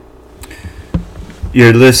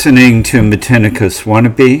You're listening to Metinnicus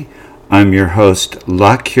Wannabe. I'm your host,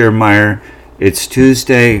 Locke Kiermaier. It's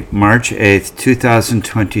Tuesday, March 8th,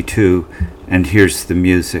 2022, and here's the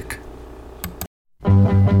music.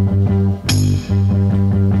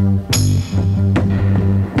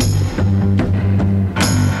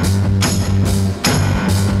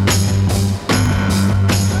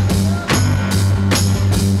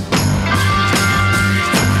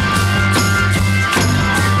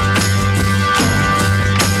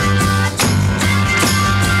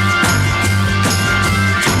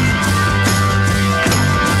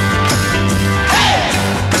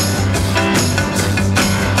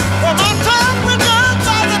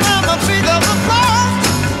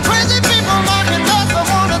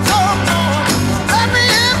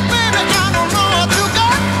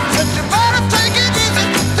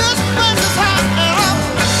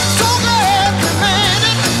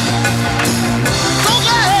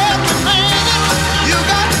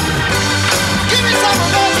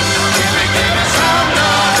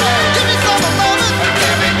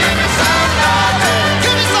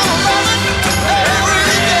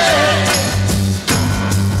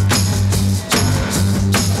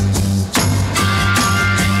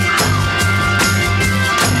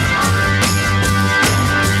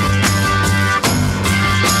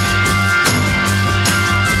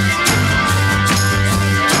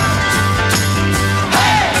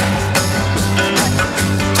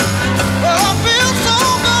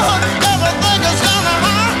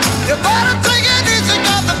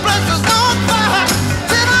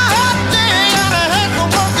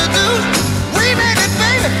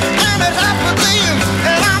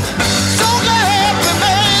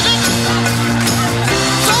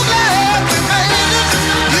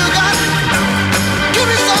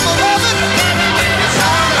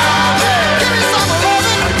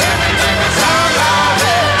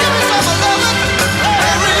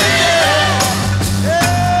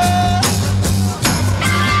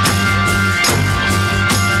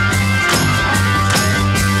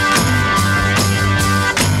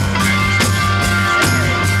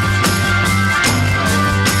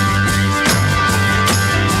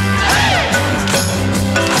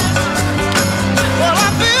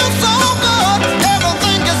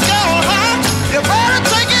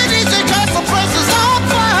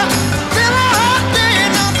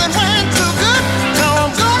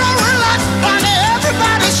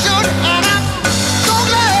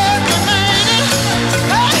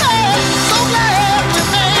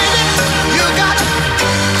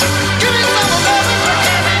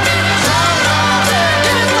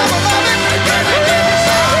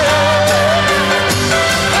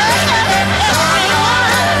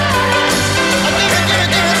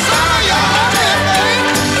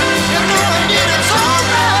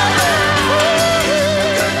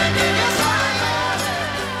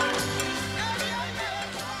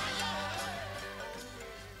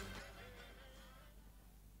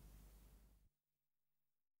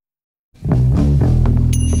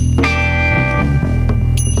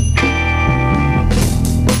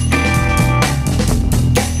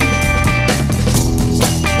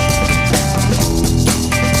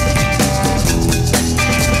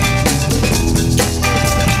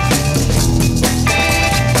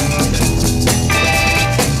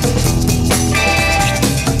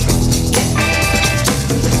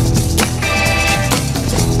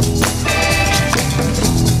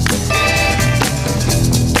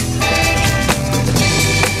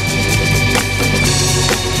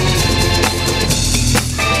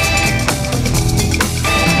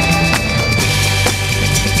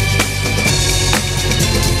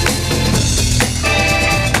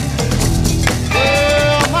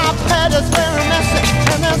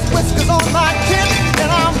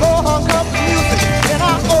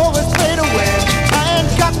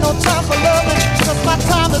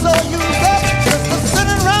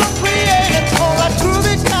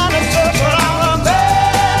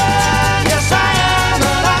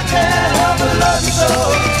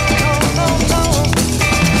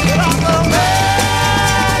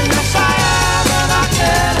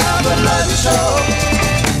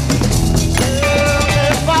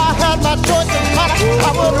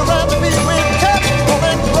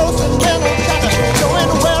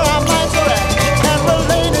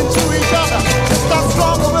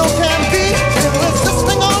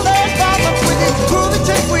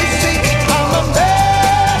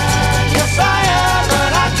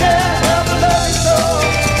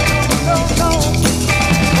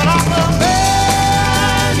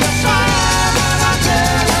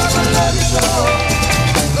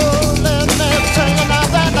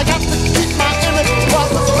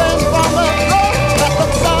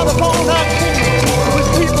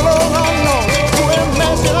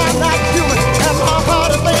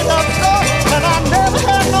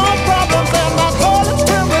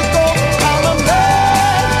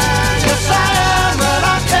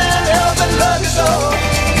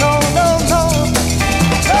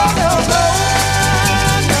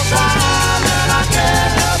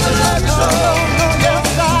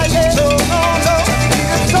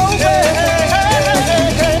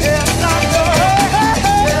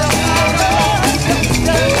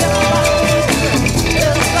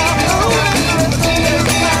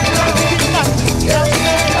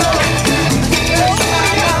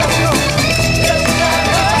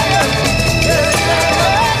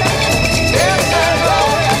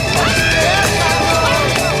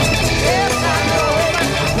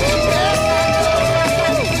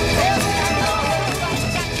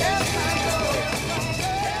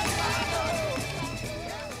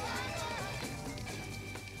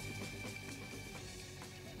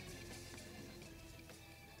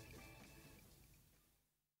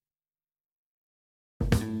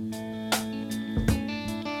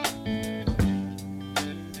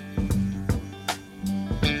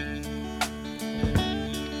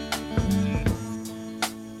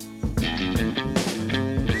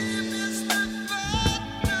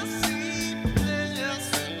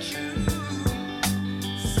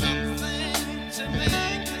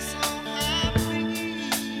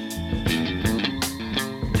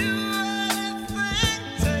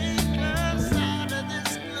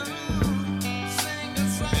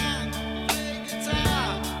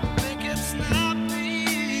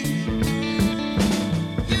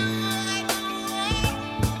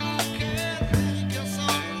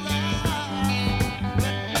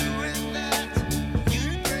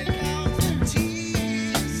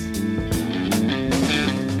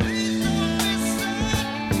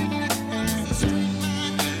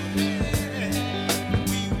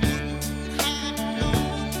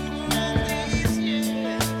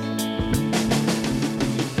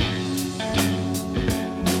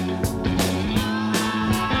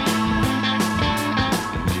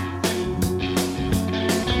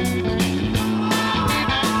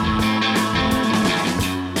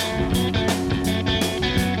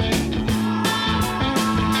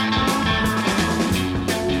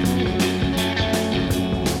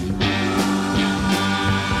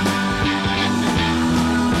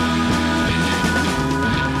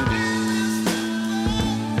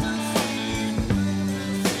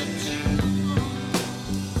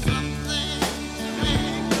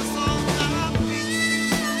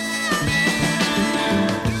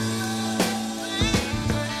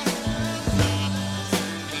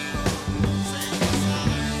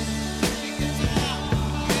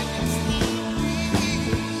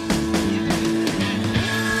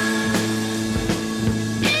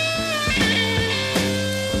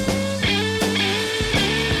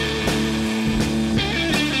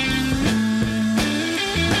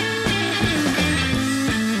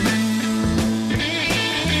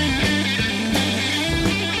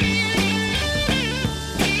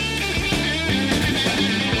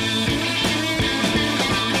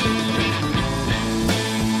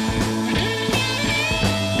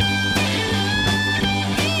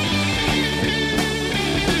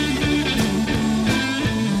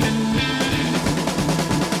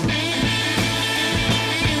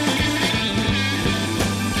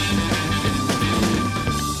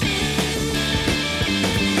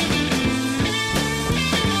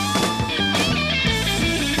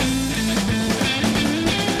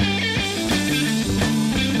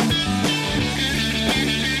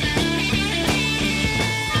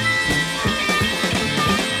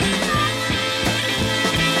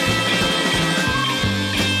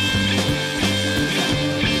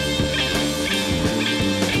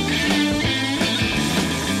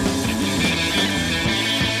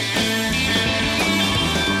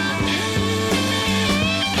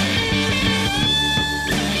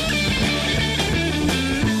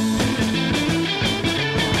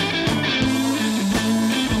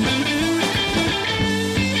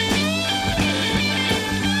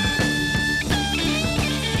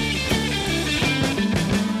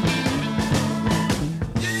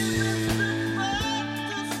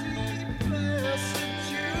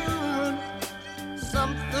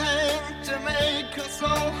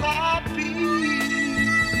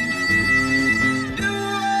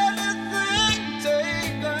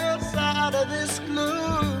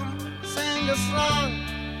 sing a song,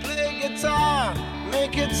 play guitar,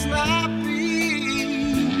 make it snappy.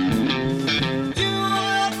 You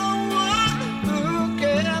are the one who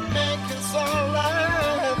can make us all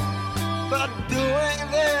laugh. But doing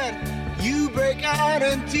that, you break out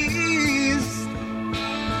in tears.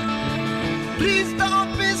 Please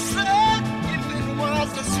don't be sad. If it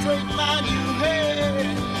was a straight line you had,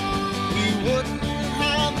 we wouldn't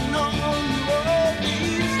have known your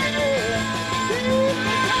easy.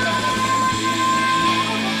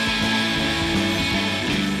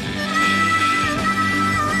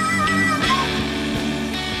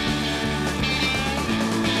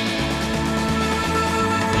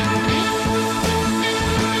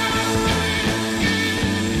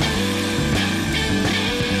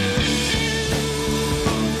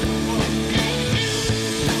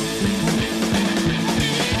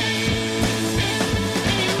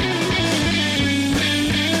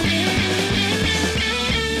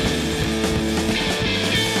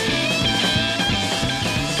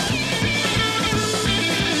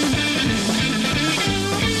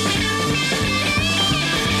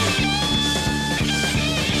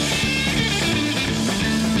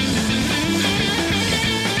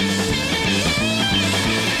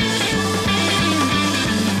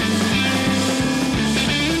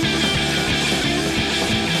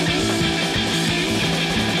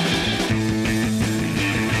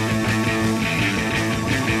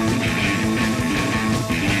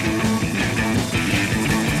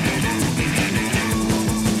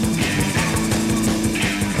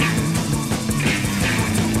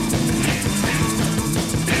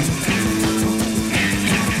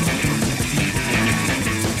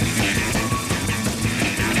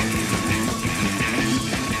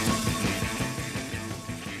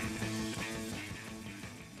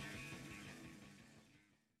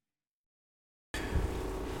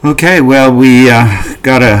 Okay, well, we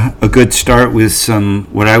got a good start with some,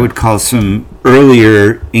 what I would call some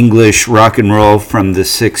earlier English rock and roll from the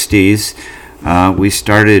 60s. We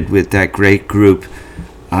started with that great group,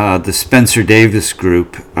 the Spencer Davis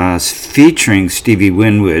Group, featuring Stevie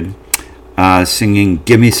Winwood singing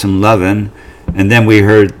Gimme Some Lovin'. And then we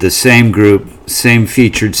heard the same group, same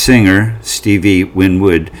featured singer, Stevie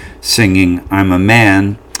Winwood, singing I'm a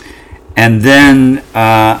Man. And then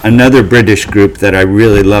another British group that I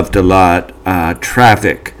really loved a lot,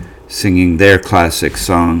 Traffic, singing their classic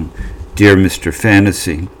song, Dear Mr.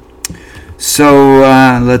 Fantasy. So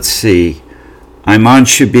let's see. I'm on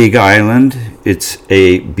Chebeague Island. It's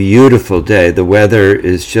a beautiful day. The weather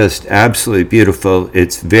is just absolutely beautiful.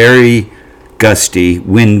 It's very gusty,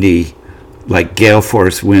 windy, like gale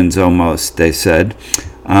force winds almost, they said.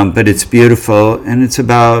 But it's beautiful, and it's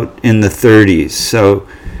about in the 30s. So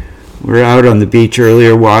we're out on the beach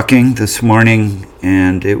earlier walking this morning,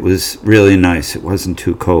 and it was really nice. It wasn't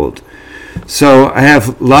too cold. So I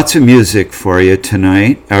have lots of music for you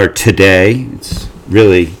tonight, or today. It's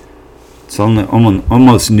only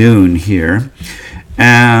almost noon here.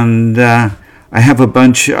 And I have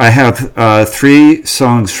 3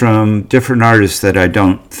 songs from different artists that I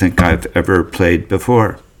don't think I've ever played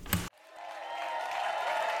before.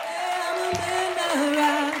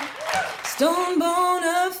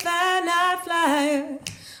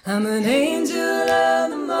 I'm an angel of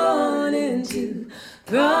the morning to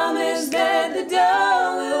promise that the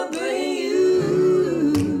dawn will bring you.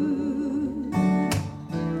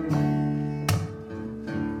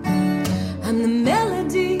 I'm the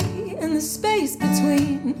melody in the space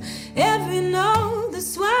between every note the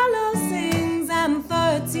swallow sings. I'm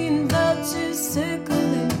 13 vultures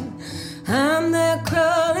circling. I'm the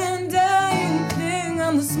crawling, dying thing.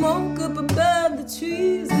 I'm the smoke up above the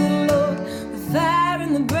trees, good Lord. Fire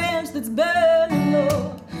in the branch that's burning,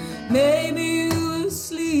 Lord. Maybe you were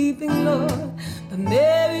sleeping, Lord, but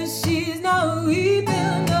maybe she's not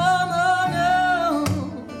weeping no more, no.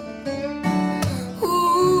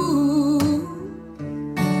 Ooh,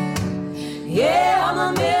 yeah, I'm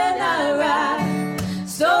a midnight ride,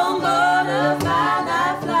 stone-born a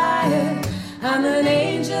fly-night flyer. I'm an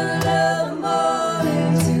angel of the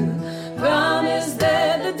morning to promise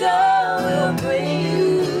that the dawn will bring you.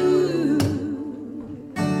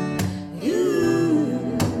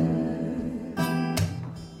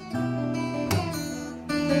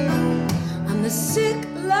 Sick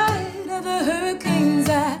light of a hurricane's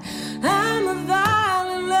eye. I'm a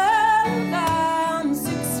violent lullaby. I'm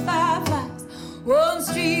 6'5" lights, one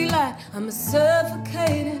street light. I'm a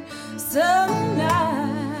suffocating summer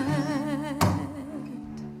night.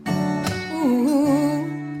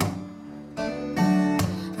 Ooh.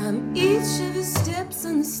 I'm each of his steps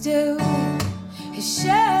on the stairway, his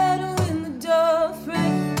shadow in the door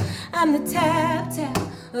frame. I'm the tap tap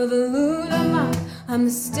of a lunar him up. I'm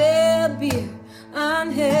the stale beer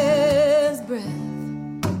on his breath.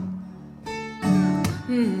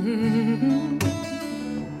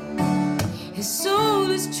 His soul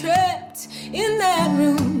is trapped in that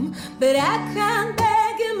room, but I can't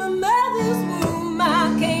back in my mother's womb.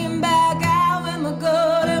 I came back out with my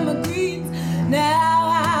gold and my greens. Now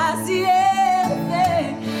I see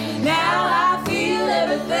everything. Now I feel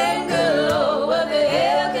everything. Good Lord, what the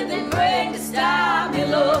hell can they bring to stop me,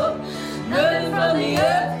 Lord? Nothing from the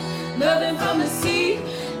earth, nothing from the sea.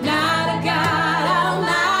 Not a God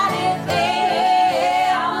Almighty thing.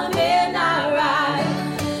 I'm a midnight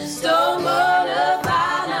rider, stone border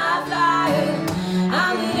fire night flyer.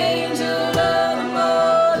 I'm an angel of the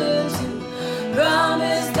morning too.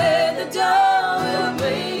 Promise that the dawn will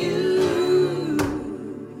bring you.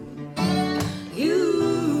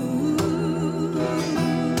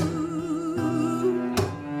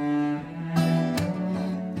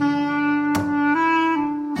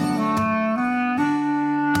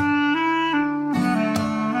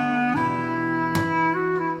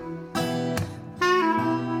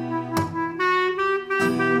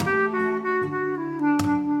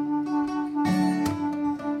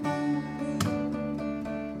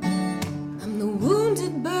 I'm the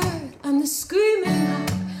wounded bird, I'm the screaming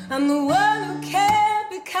heart, I'm the one who can't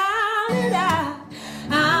be counted out.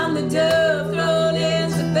 I'm the dove thrown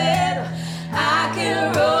into battle, I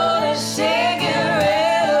can roll and shake and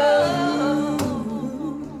rattle.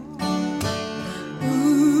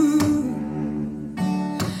 Ooh.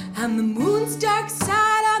 I'm the moon's dark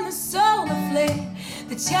side, I'm the solar flare,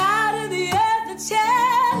 the child of the earth, the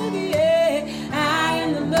child of the air. I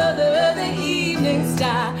am the mother of the evening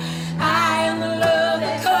star, I am the love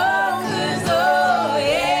that conquers. Oh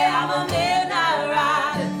yeah, I'm a midnight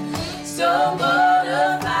rider, stone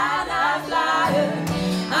border fire night flyer.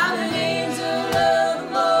 I'm an angel of the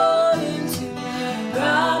morning too.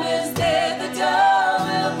 Promise that the dawn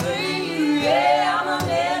will bring you. Yeah, I'm a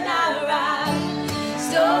midnight rider,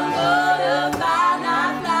 stone border fire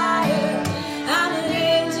night flyer. I'm an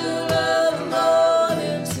angel of the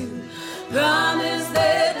morning too. Promise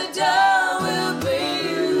that the dawn will bring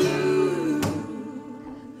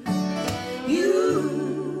you.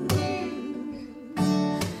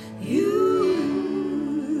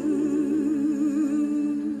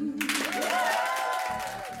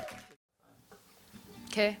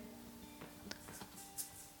 Okay.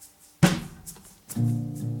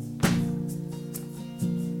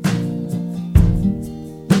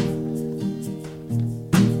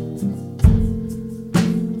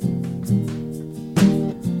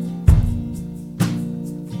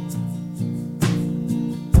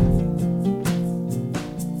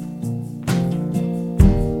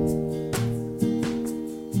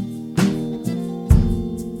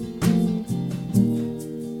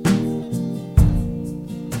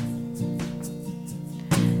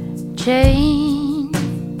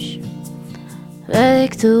 Change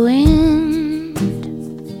like the wind,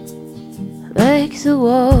 like the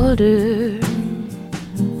water,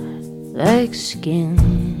 like skin.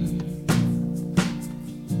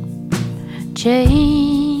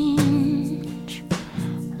 Change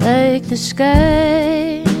like the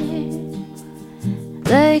sky,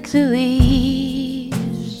 like the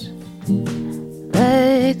leaves,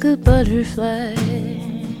 like a butterfly.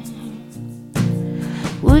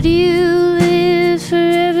 Would you live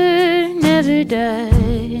forever, never die,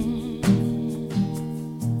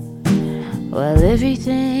 while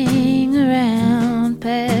everything around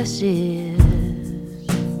passes?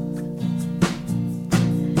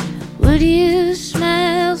 Would you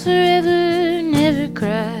smile forever, never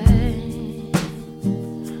cry,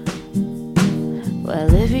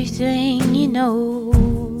 while everything you know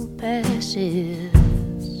passes?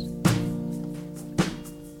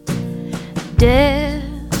 Death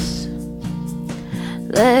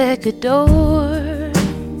like a door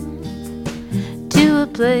to a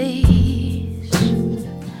place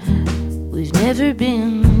we've never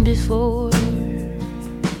been before.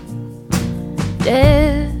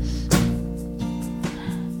 Death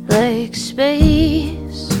like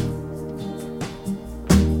space,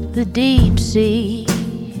 the deep sea,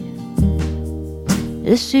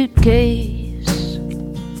 a suitcase.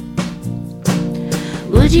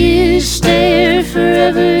 Would you stare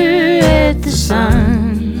forever at the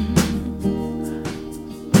sun,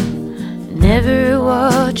 never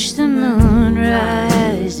watch the moon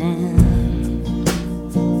rising?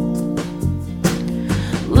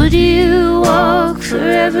 Would you walk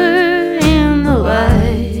forever in the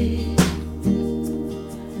light,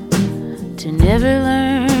 to never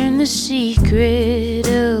learn the secret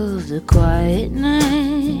of the quiet night?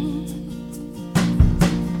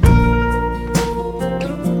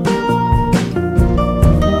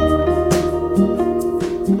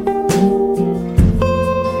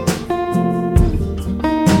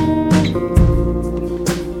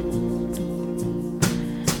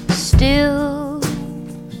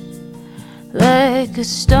 like a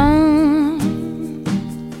stone,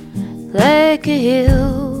 like a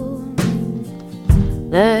hill,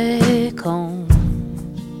 like home.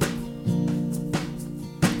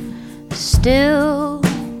 Still,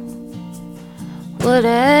 what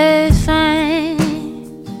I find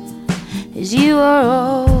is you are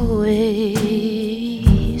always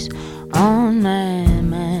on my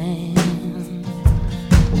mind.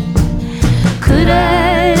 Could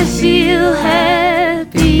I feel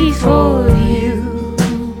happy for you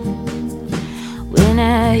when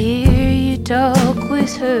I hear you talk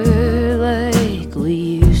with her like we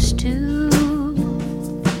used to?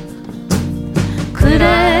 Could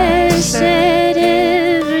I set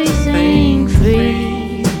everything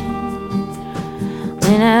free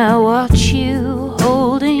when I watch you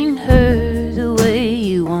holding her the way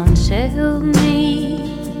you once held me?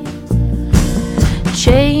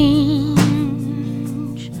 Change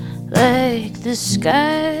like the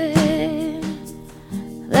sky,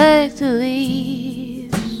 like the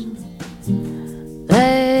leaves,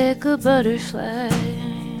 like a butterfly.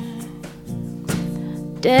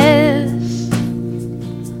 Death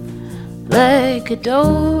like a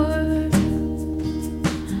door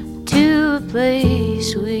to a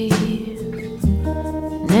place we've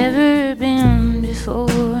never been before.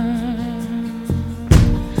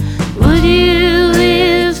 Would you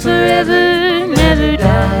live forever, never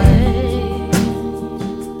die,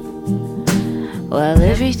 while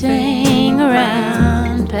everything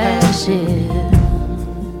around passes?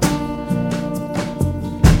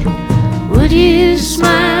 Would you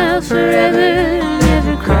smile forever,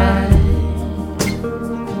 never cry?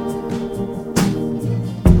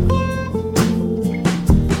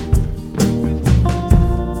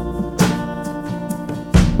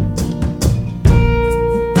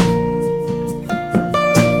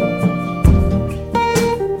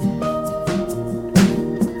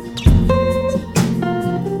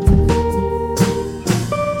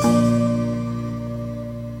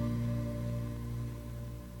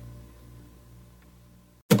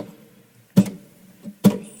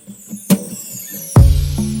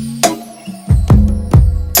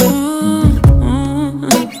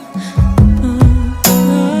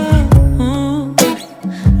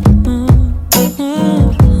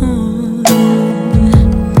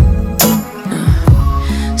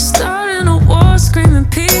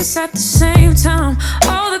 At the same time,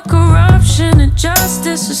 all the corruption and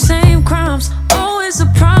justice, the same crimes. Always a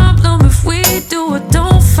problem if we do or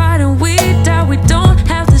don't fight and we die. We don't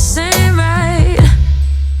have the same right.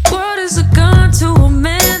 What is a gun to a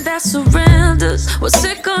man that surrenders? What's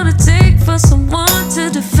it gonna take for someone to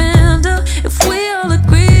defend her? If we all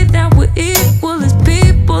agree that we're equal as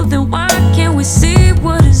people, then why can't we see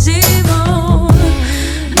what is evil?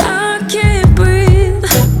 I can't breathe.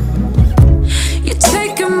 You're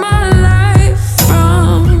taking my life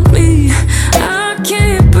from me. I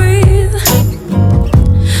can't breathe.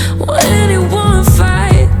 Will anyone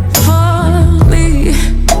fight for me?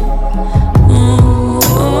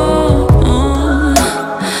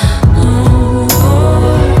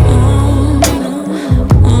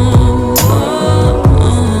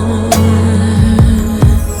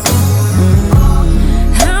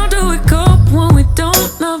 How do we cope when we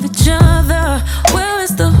don't love each other? Where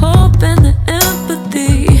is the hope and the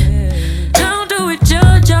empathy? How do we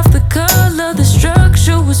judge off the color the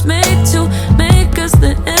structure was made to make us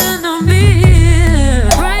the enemy?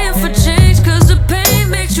 Praying for change cause the pain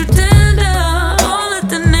makes you tender. All of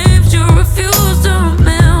the names you refuse to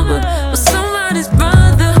remember, but somebody's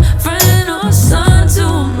brother, friend or son to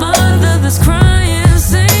a mother that's crying,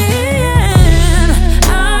 saying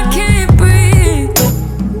I can't breathe.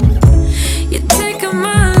 You're taking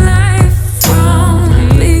my life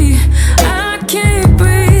from me. I can't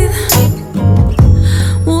breathe.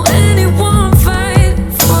 Will anyone fight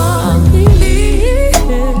for me?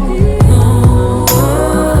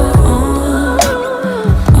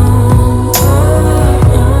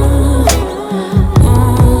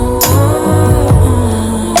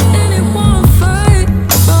 Anyone fight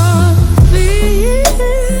for me?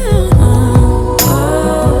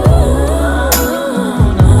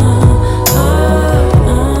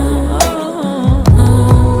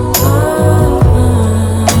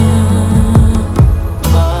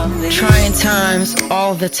 Trying times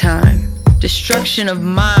all the time. Destruction of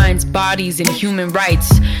minds, bodies, and human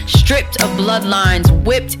rights. Stripped of bloodlines,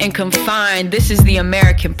 whipped and confined. This is the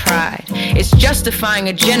American pride. It's justifying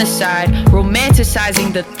a genocide,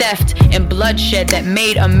 romanticizing the theft and bloodshed that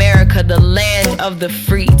made America the land of the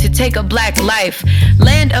free. To take a black life,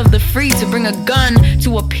 land of the free, to bring a gun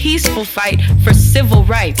to a peaceful fight for civil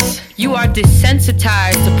rights. You are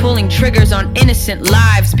desensitized to pulling triggers on innocent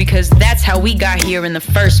lives because that's how we got here in the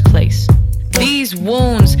first place. These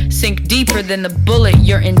wounds sink deeper than the bullet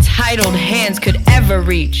your entitled hands could ever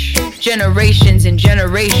reach. Generations and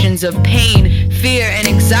generations of pain, fear, and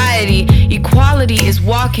anxiety. Equality is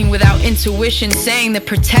walking without intuition, saying the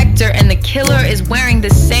protector and the killer is wearing the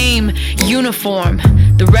same uniform.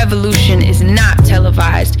 The revolution is not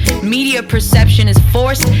televised. Media perception is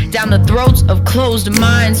forced down the throats of closed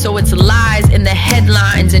minds, so it's lies in the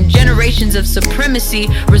headlines and generations of supremacy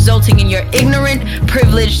resulting in your ignorant,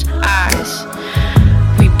 privileged eyes.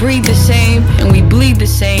 We breathe the same and we bleed the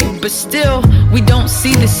same, but still we don't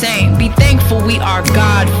see the same. Be thankful we are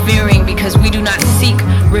God-fearing because we do not seek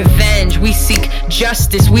revenge, we seek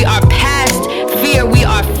justice. We are past fear, we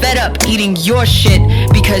are fed up eating your shit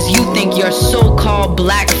because you think your so-called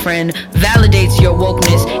black friend validates your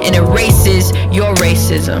wokeness and erases your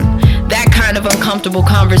racism. That kind of uncomfortable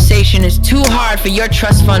conversation is too hard for your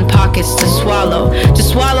trust fund pockets to swallow. To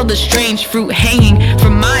swallow the strange fruit hanging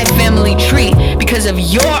from my family tree because of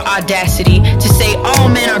your audacity to say all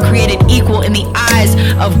men are created equal in the eyes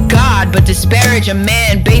of God, but disparage a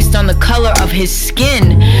man based on the color of his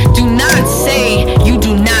skin. Do not say you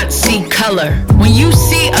do not see color. When you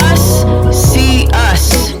see us,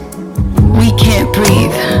 we can't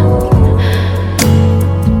breathe.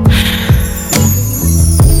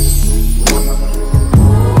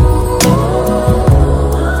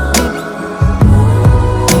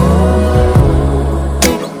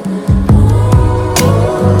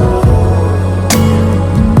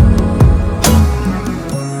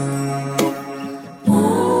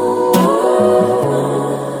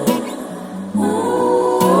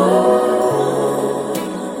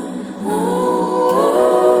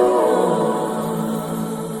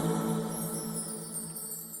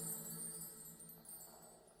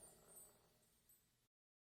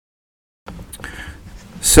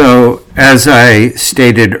 So, as I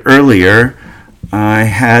stated earlier,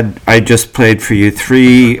 I just played for you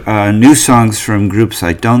three new songs from groups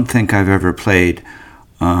I don't think I've ever played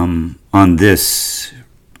on this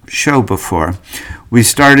show before. We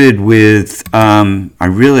started with, I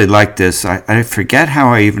really like this, I forget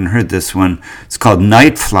how I even heard this one. It's called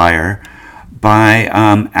Night Flyer by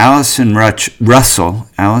Allison Russell.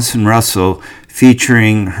 Allison Russell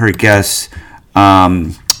featuring her guests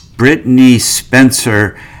Brittany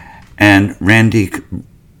Spencer and Brandy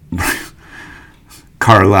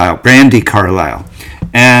Carlisle.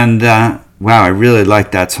 And wow, I really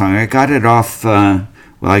like that song. I got it off, I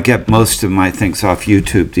get most of my things off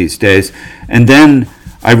YouTube these days. And then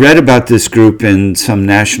I read about this group in some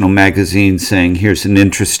national magazine saying, here's an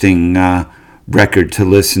interesting record to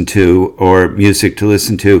listen to or music to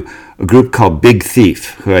listen to, a group called Big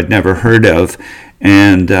Thief, who I'd never heard of.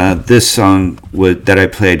 And this song that I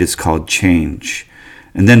played is called Change.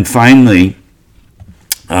 And then finally,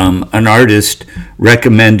 an artist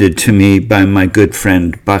recommended to me by my good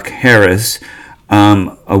friend Buck Harris,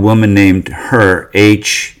 a woman named Her,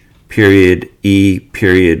 H.E.R.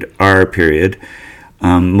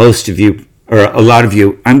 Most of you, or a lot of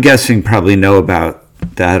you, I'm guessing probably know about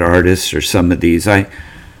that artist or some of these.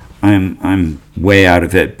 I'm way out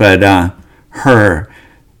of it, but Her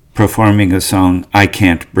performing a song, I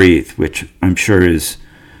Can't Breathe, which I'm sure is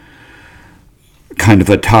kind of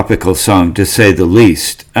a topical song to say the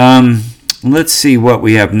least. Let's see what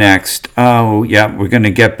we have next. Oh, yeah, we're going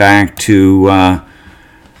to get back to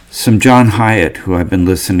some John Hiatt, who I've been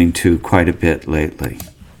listening to quite a bit lately.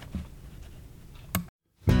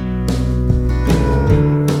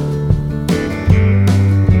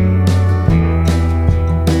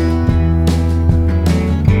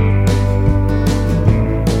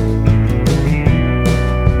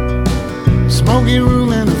 Smoky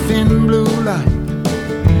room in a thin blue light.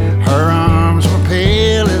 Her arms were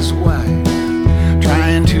pale as white,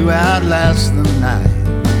 trying to outlast the night,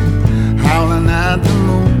 howling at the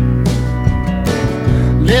moon.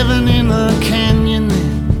 Living in the canyon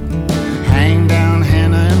then, hang down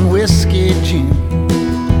henna and whiskey gin,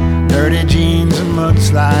 dirty jeans and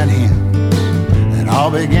mudslide hymns that all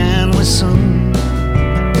began with soon.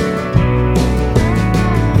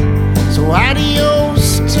 So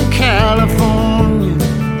adios to California,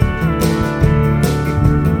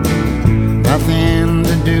 nothing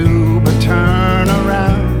to do but turn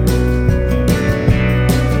around.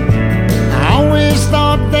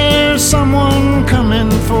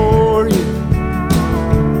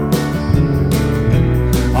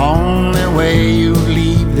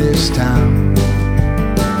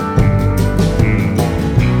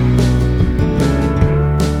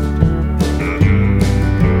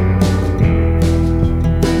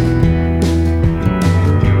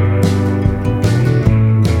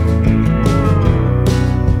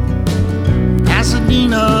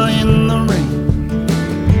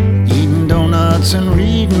 and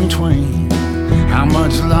reading Twain. How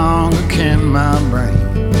much longer can my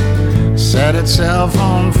brain set itself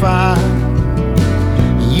on fire?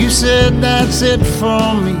 You said that's it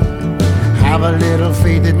for me. Have a little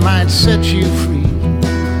faith, it might set you free.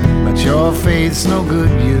 But your faith's no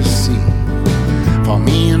good, you see, for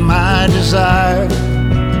me and my desire.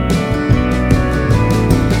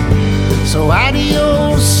 So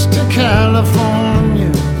adios to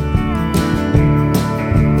California.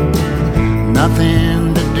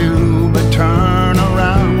 Nothing to do but turn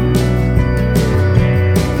around.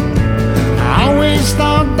 I always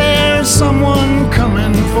thought there's someone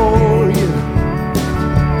coming for you.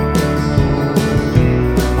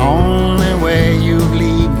 Only way you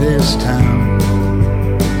leave this town.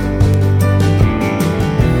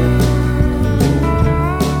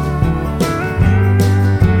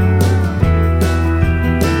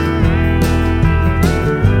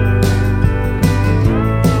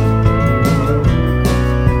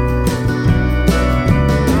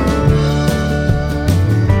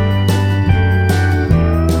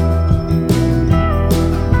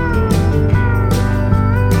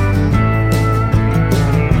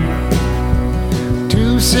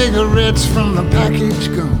 Cigarettes from the package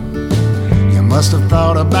gone. You must have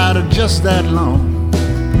thought about it just that long.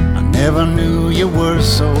 I never knew you were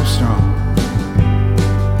so strong.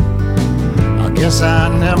 I guess I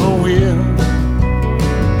never will.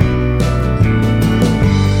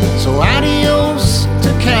 So adios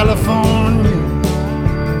to California.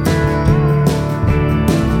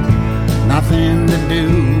 Nothing to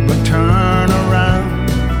do but turn around.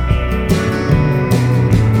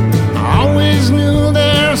 I always knew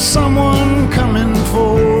there's someone coming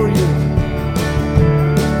for you.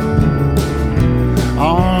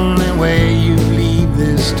 Only way you leave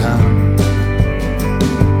this town.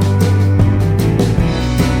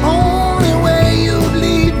 Only way you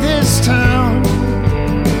leave this town.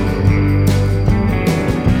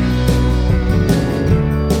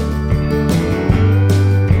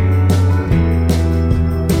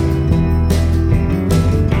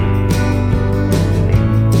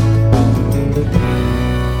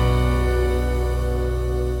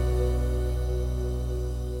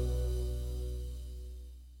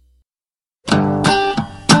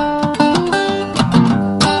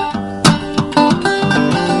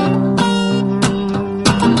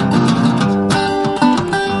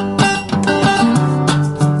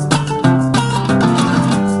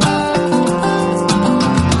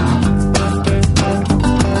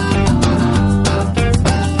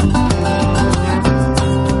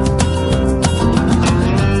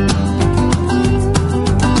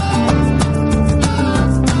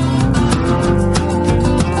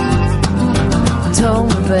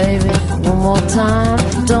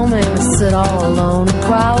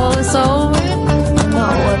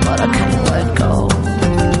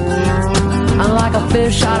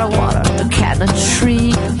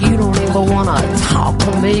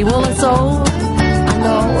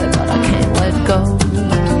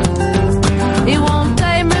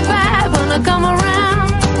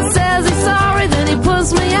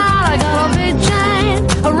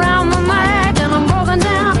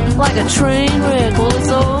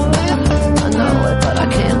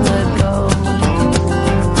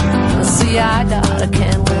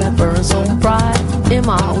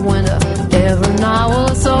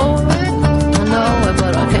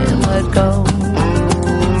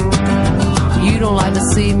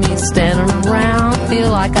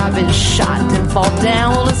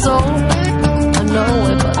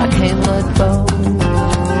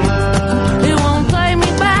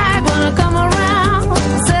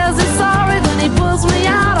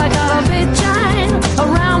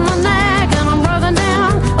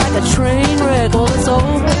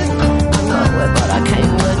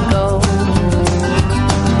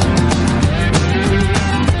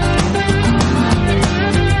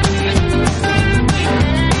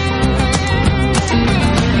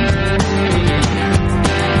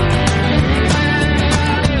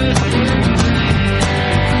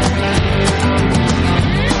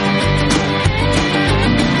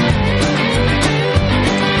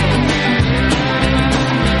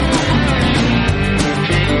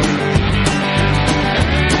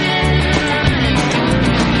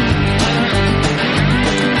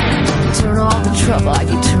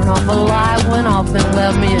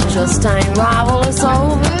 Just ain't right, well it's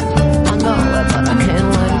over. I know it, but I can't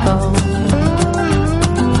let go.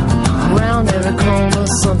 Around every corner,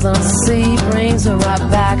 something I see brings her right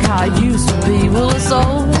back how I used to be. Well it's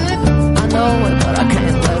over. I know it, but I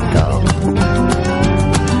can't let go.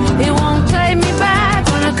 He won't take me back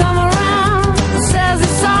when I come around. Says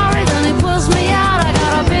he's sorry, then he pulls me out. I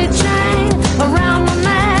got a big chain around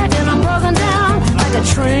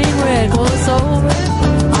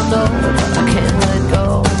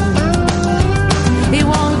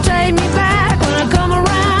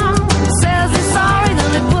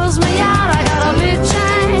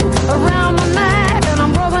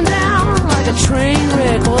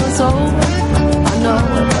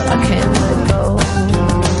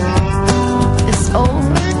I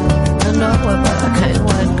know it, but I can't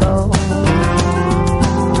let go.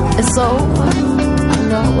 It's over. I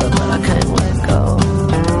know it, but I can't let go.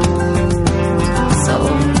 It's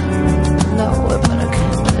over. I know it, but I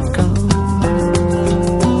can't let go.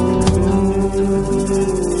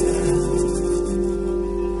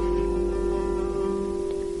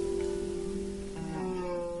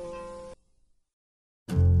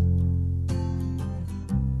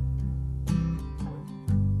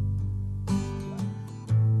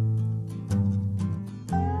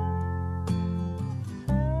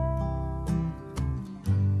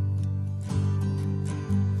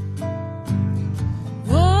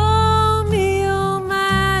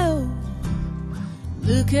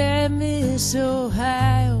 Look at Miss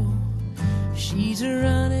Ohio, she's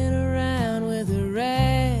running around with her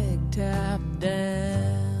rag top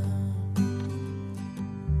down.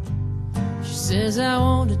 She says, I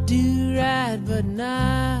want to do right, but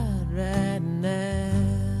not right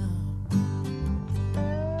now. I'm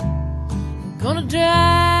gonna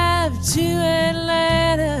drive to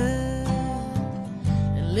Atlanta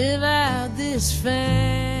and live out this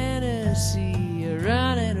fantasy of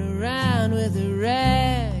running around with a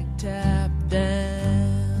rag top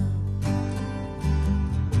down.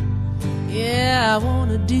 Yeah, I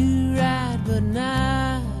wanna do right, but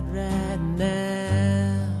not right now.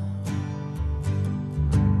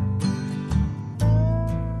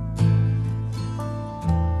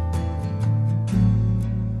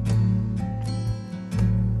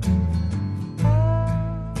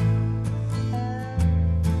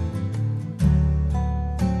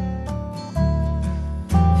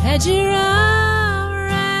 Had your arm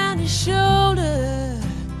around your shoulder,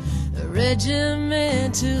 a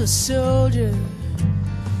regimental soldier,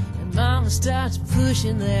 and Mama starts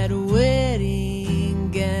pushing that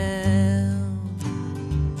wedding gown.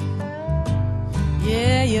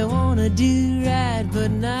 Yeah, you wanna do right,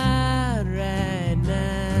 but not right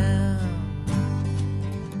now.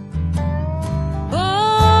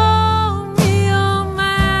 Oh, me, oh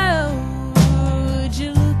my, would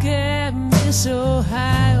you look at Miss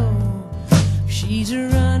Ohio? She's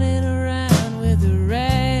running around with a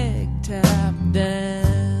rag top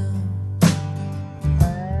down.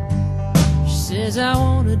 She says, I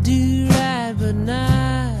wanna do right, but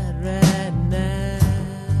not right now.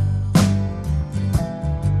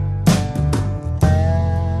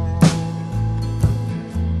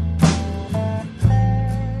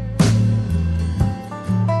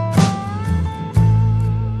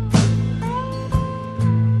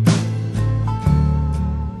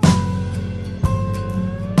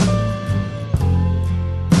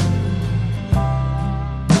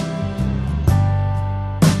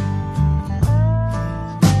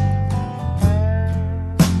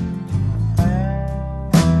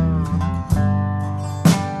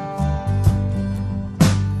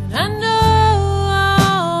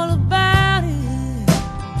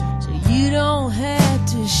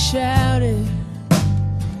 Shout it,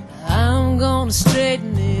 I'm gonna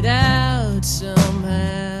straighten it out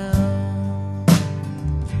somehow.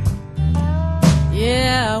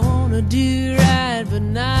 Yeah, I wanna do right, but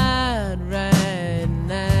not right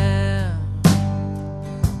now.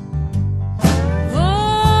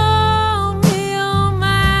 Oh, me, oh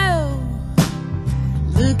my,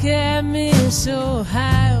 look at Miss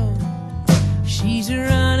Ohio, she's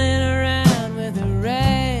running around with a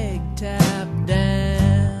rag top down.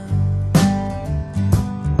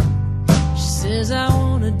 Says I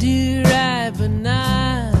wanna do right, but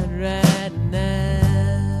not right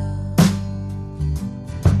now.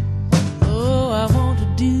 Oh, I want to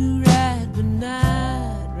do right, but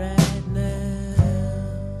not right now.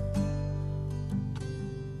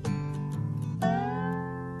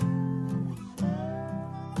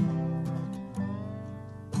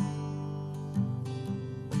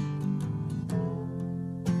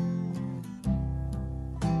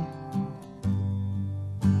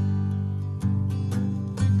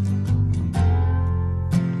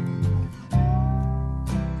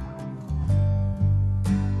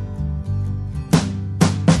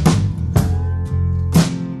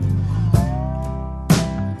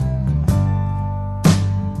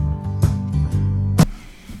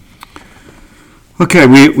 Okay,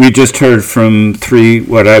 we just heard from three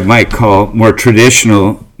what I might call more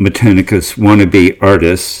traditional Matinicus wannabe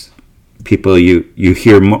artists, people you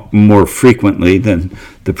hear more frequently than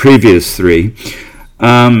the previous three.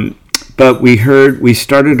 But we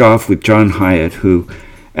started off with John Hiatt, who,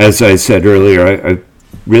 as I said earlier, I've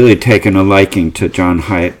really taken a liking to John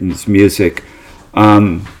Hiatt and his music,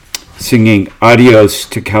 singing Adios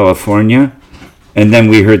to California. And then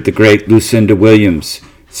we heard the great Lucinda Williams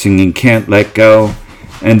singing Can't Let Go.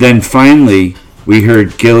 And then finally, We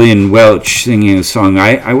heard Gillian Welch singing a song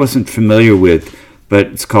I wasn't familiar with, but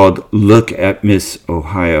it's called Look at Miss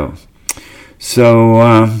Ohio. So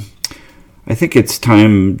I think it's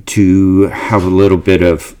time to have a little bit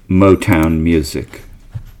of Motown music.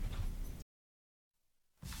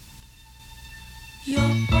 You're all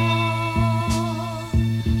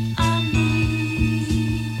I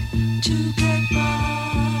need to get by.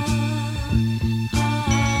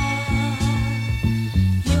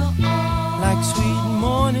 You're all Like sweet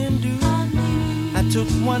morning dew, I took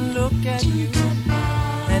one look at you,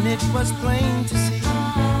 and it was plain to see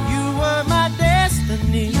you were my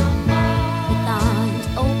destiny. With arms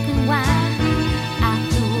open wide, I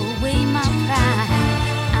threw away my pride.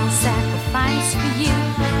 I'll sacrifice for you,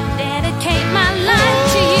 dedicate my life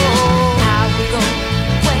to you. I will go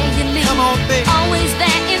where you lead, Come on, baby. always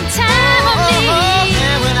there in time of need.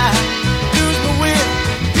 And when I lose my will,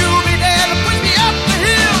 you'll be there to push me up the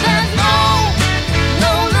hill. There's no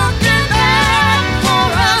looking back for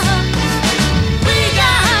us. We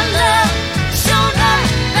got love, show love,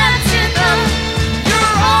 that's enough.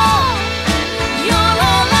 You're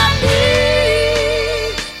all I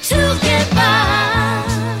need to get by.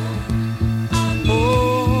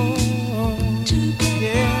 Oh, to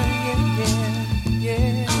get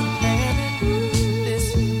yeah.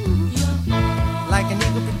 Listen, like an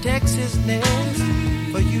eagle protects his nest,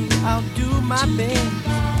 for you I'll do my best.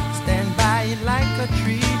 Stand by you like a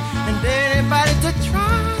tree, and anybody to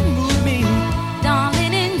try and move me.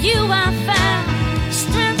 Darling, in you I found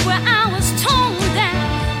strength where I was torn down.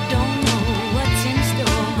 Don't know what's in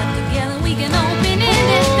store, but together we can open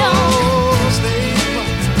any door. Oh, stay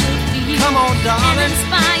put. Come on, And darling.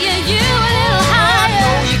 inspire you a little I higher.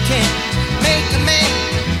 know you can't make a man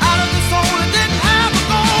out of the soul that didn't have a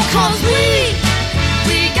goal. 'Cause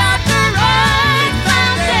we got the right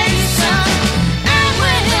foundation, and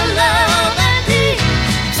we're love and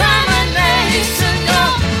determination.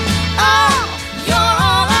 Oh, you're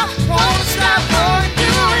all I won't stop for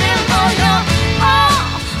doing it for you.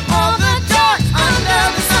 All the dark under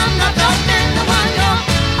the sun, I've been the one.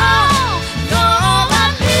 You're all I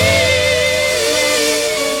need.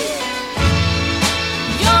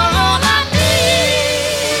 You're all I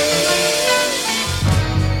need.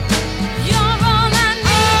 You're all I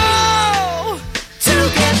need to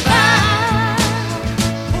get by.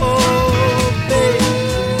 Oh, baby.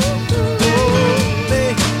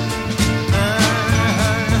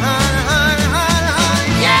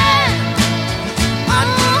 Yeah, I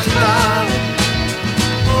need you, darling.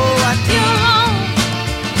 Oh, I need you're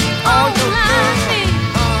all your I girl. need.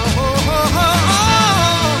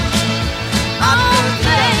 I Oh, need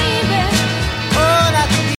you, baby. oh, I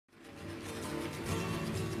need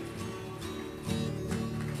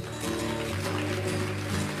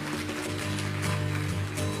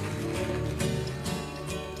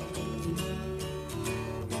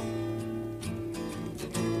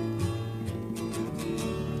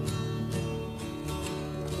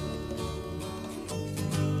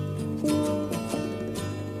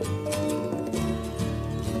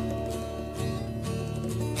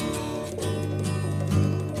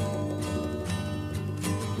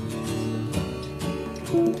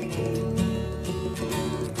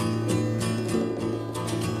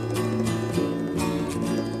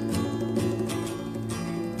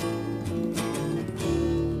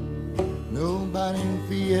Nobody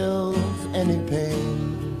feels any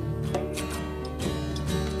pain.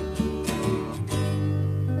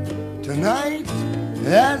 Tonight,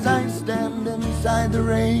 as I stand inside the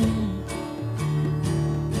rain,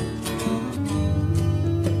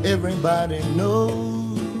 everybody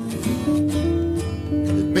knows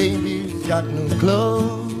that baby's got no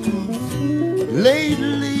clothes.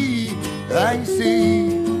 Lately, I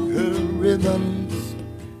see her ribbons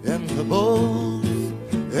and her bows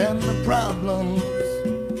and the problems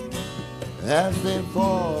as they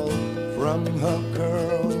fall from her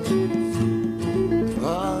curls.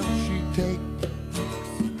 Oh, she takes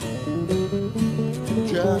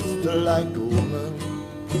just like a woman,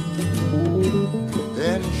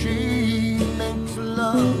 and she makes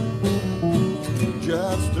love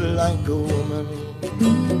just like a woman,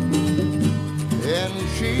 and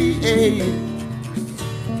she aches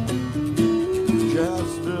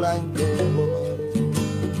just like a woman,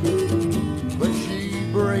 but she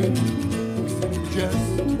breaks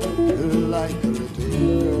just like a little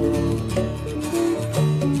girl.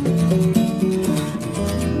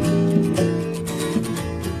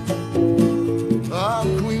 Ah,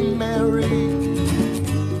 Queen Mary,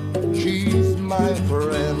 she's my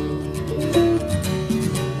friend.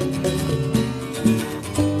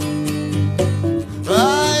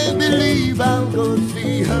 I believe I'll go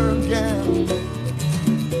see her again.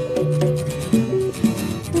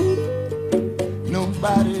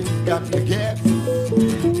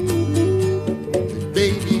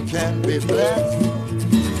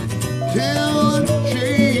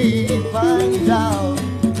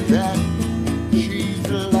 she's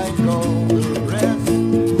like all the rest,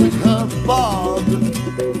 with her fog,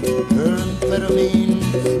 her amphetamines,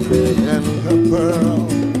 and her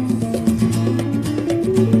pearls.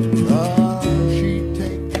 She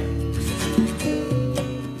takes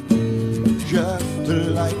just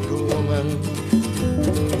like a woman,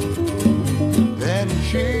 and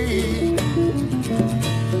she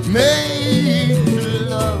makes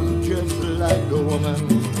love just like a woman.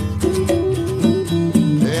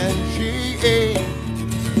 And she ain't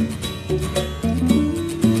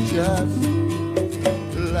just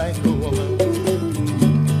like a woman,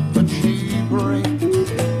 but she breaks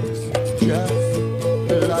just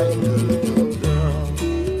like a little girl.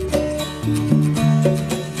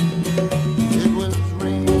 It was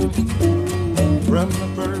raining from the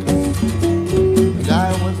first, and I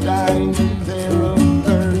was dying there of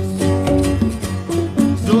thirst.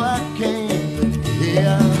 So I came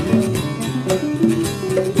here.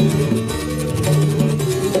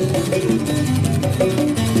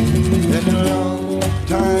 And a long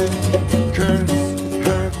time curse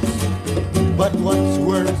hurts, but what's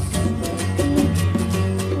worse,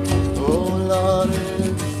 oh Lord,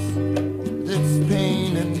 is this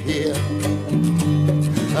pain in here.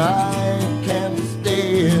 I can't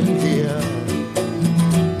stay in here.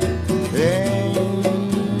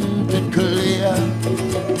 Ain't it clear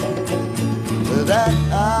that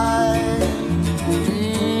I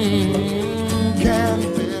can't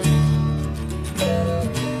fit?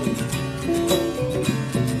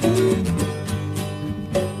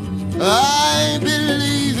 I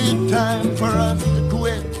believe it's time for us to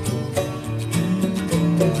quit.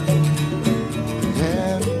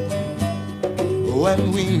 And when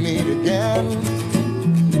we meet again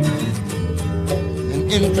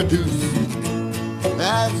and introduce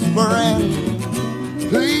as friends,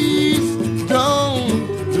 please don't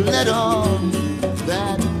let on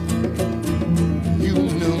that you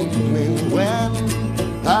knew me when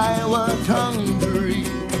I was hungry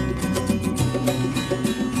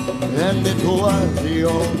and it was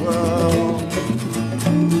your world.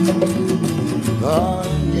 Are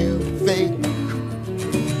you fake?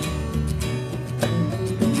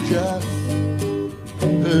 Just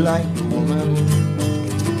like a woman,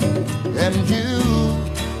 and you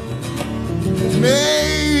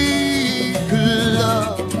make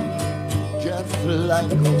love just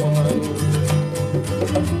like a woman,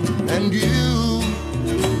 and you,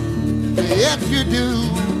 yes you do,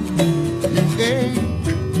 you ain't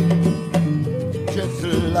just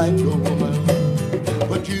like a woman,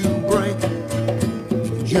 but you break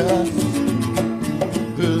just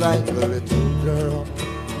like a little girl.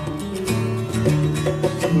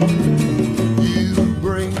 You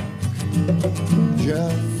break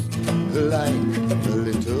just like a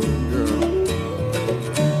little girl.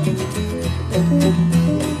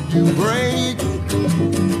 You break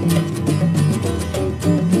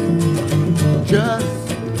just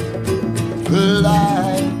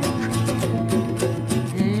like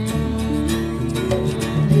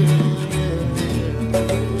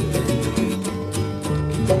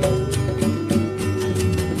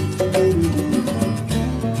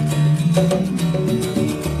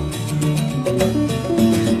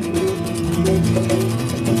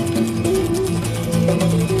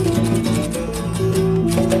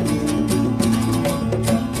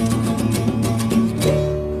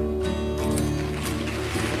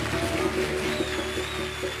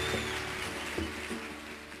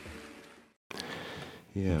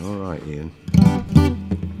Yeah, all right, Ian.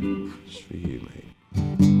 It's for you, mate.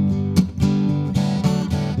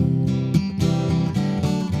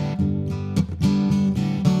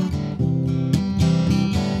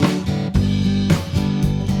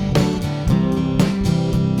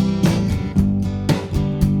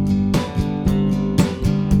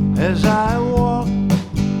 As I walk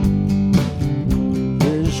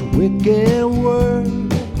this wicked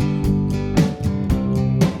world,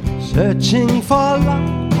 searching for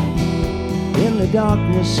light in the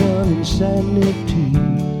darkness of insanity,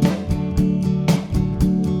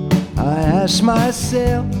 I ask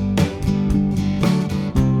myself,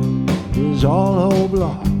 is all hope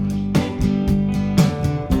lost?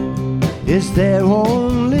 Is there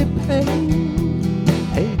only pain,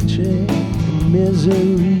 hatred, and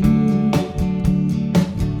misery?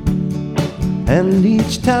 And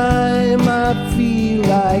each time I feel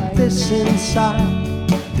like this inside,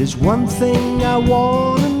 there's one thing I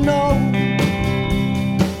wanna know.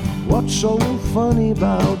 What's so funny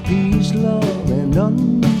about peace, love, and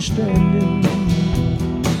understanding?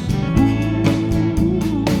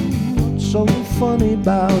 What's so funny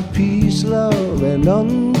about peace, love, and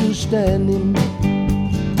understanding?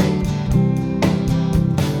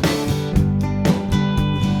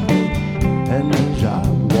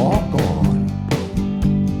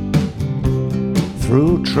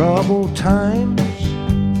 troubled times,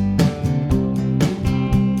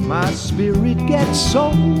 my spirit gets so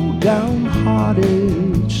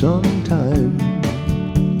downhearted sometimes.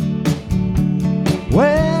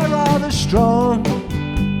 Where are the strong?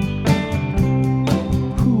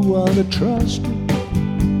 Who are the trusted?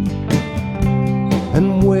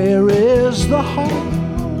 And where is the harmony?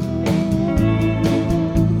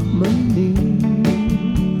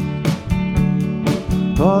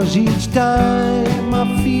 'Cause each time I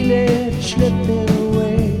feel it slipping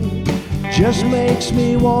away, just makes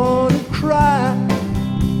me want to cry.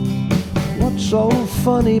 What's so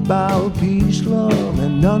funny about peace, love,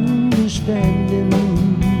 and understanding?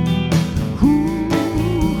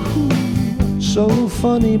 What's so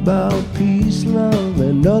funny about peace, love,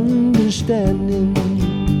 and understanding?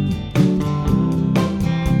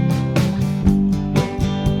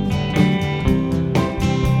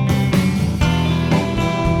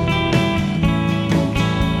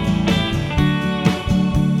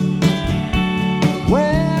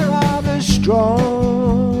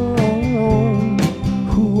 Strong,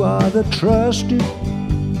 who are the trusted,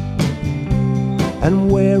 and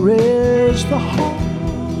where is the harmony?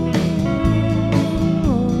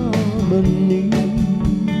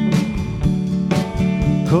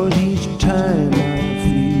 'Cause each time I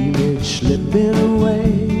feel it slipping away,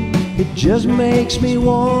 it just makes me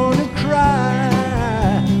want to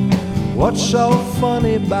cry. What's so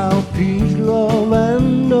funny about peace, love,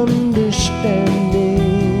 and understanding?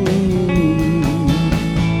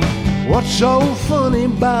 What's so funny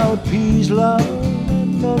about peace, love,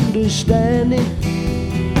 and understanding?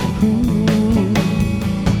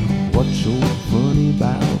 What's so funny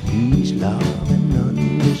about peace, love, and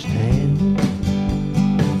understanding?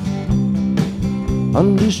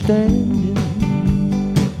 Understanding,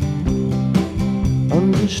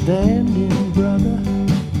 understanding, brother,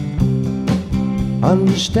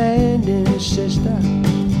 understanding, sister,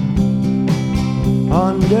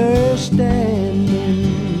 understanding.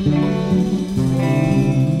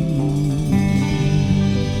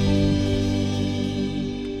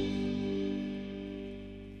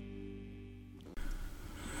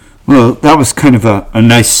 Well, that was kind of a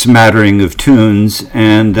nice smattering of tunes,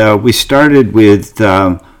 and we started with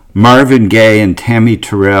Marvin Gaye and Tammy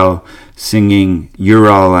Terrell singing You're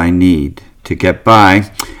All I Need to Get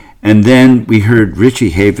By, and then we heard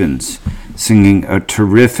Richie Havens singing a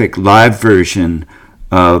terrific live version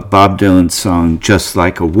of Bob Dylan's song Just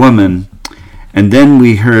Like a Woman, and then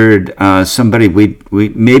we heard somebody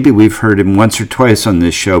maybe we've heard him once or twice on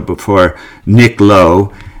this show before, Nick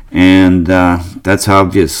Lowe. And that's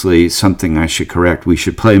obviously something I should correct. We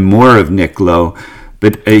should play more of Nick Lowe.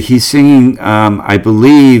 But he's singing, I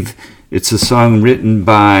believe it's a song written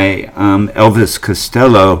by Elvis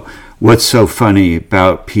Costello, What's So Funny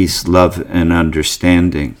About Peace, Love, and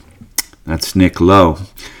Understanding. That's Nick Lowe.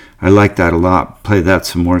 I like that a lot. Play that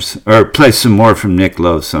some more, or play some more from Nick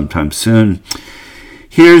Lowe sometime soon.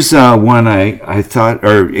 Here's one I thought,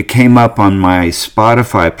 or it came up on my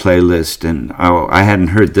Spotify playlist, and I hadn't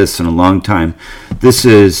heard this in a long time. This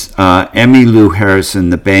is Emmylou Harris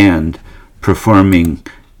and the band performing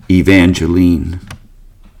Evangeline.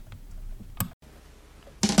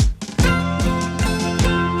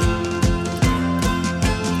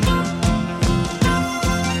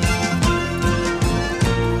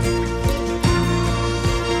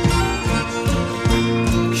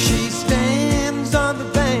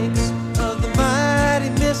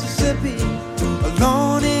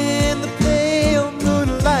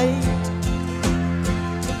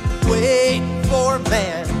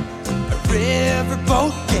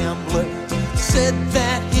 Said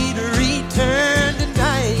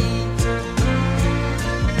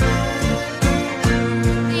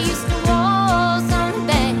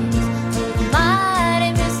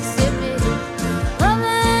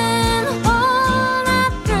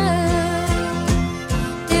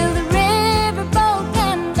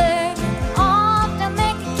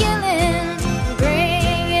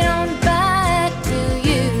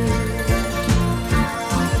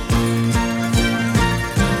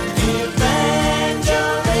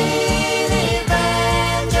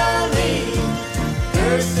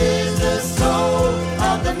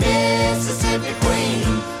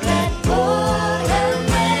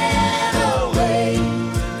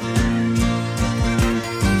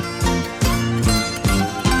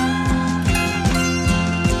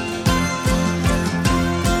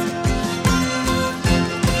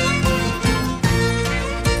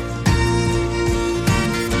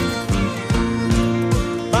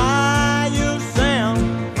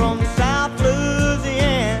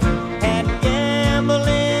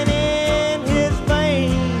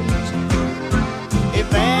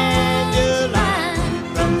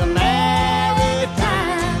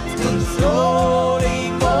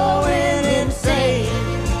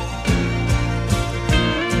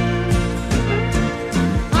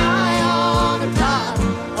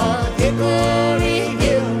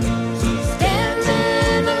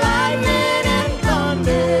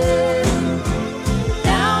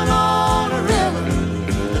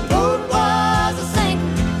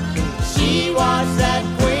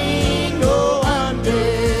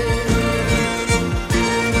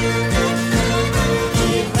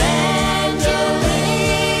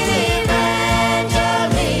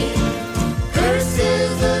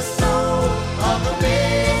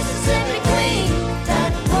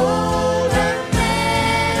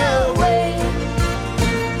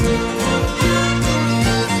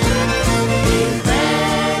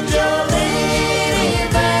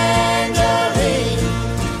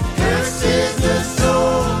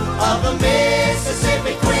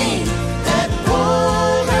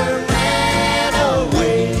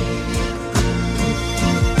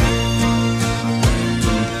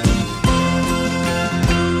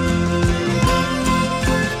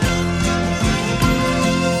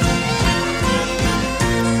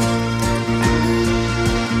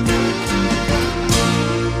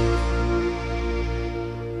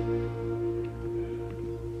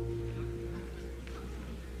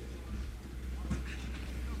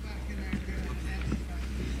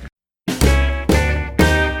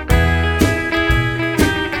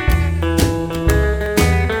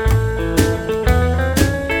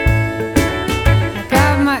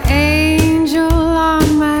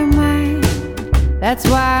That's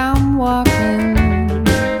why I'm walking.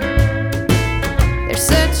 There's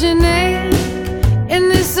such an ache in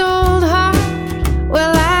this old heart.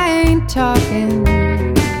 Well, I ain't talking.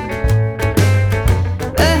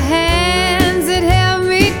 The hands that held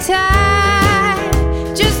me tight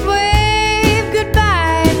just wave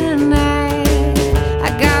goodbye tonight.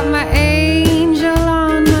 I got my angel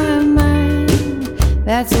on my mind.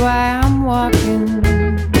 That's why I'm walking.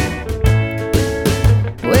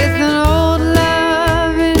 With an old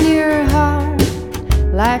love in your heart,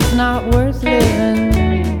 life's not worth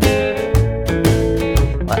living.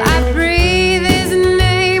 Well, I breathe his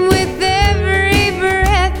name with every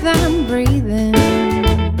breath I'm breathing.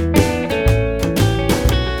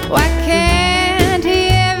 Why can't he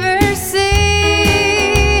ever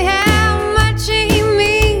see how much he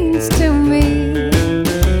means to me?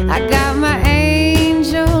 I got my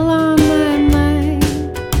angel on my mind.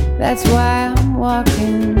 That's why I'm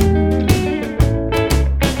walking.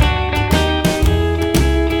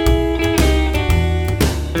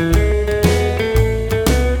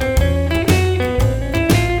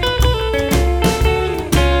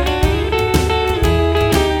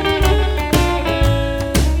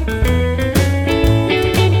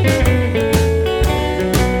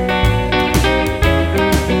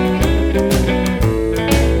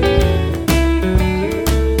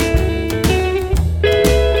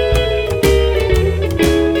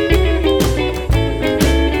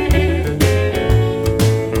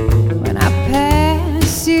 When I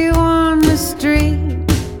pass you on the street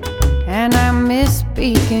and I miss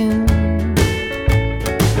speaking,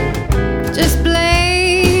 just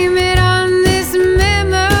blame it on this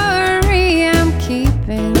memory I'm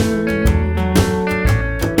keeping.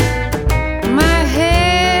 My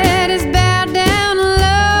head is bowed down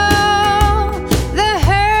low, the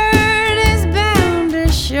hurt is bound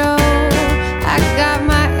to show. I got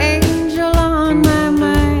my angel on my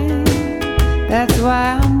mind. That's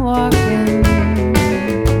why I'm walking.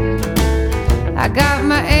 I got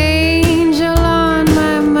my angel on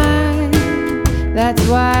my mind. That's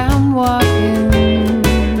why I'm walking.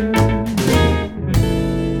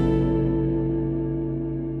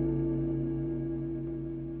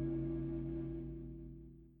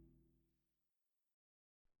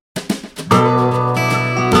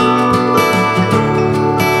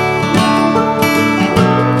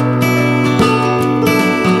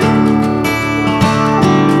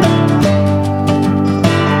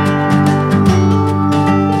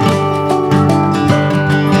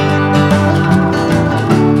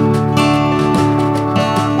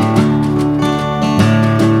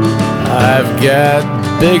 I've got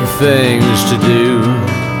big things to do.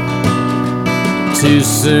 Too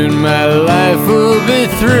soon my life will be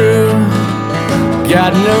through.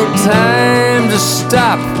 Got no time to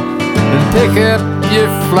stop and pick up your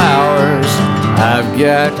flowers. I've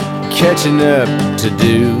got catching up to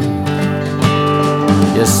do.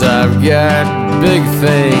 Yes, I've got big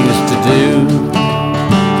things to do.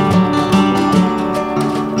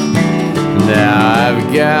 Now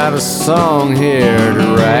I've got a song here to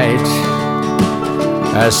write.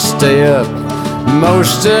 I stay up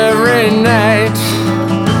most every night,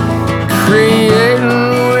 creating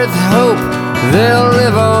with hope they'll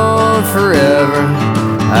live on forever.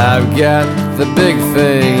 I've got the big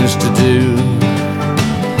things to do.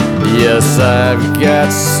 Yes, I've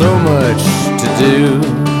got so much to do.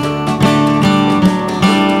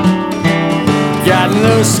 Got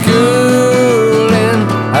no schooling,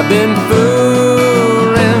 I've been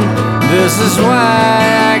fooling. This is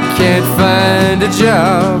why I can't find a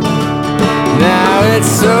job. Now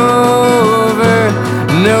it's over,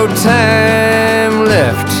 no time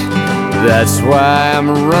left. That's why I'm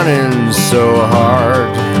running so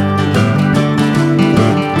hard.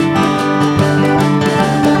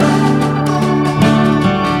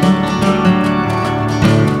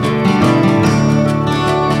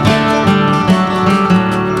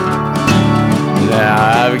 Now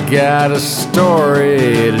I've got a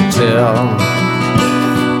story to tell.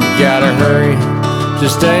 Gotta hurry,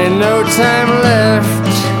 just ain't no time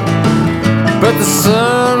left. But the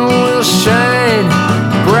sun will shine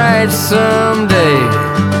bright someday.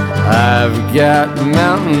 I've got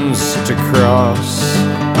mountains to cross,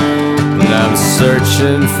 and I'm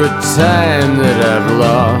searching for time that I've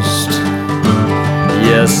lost.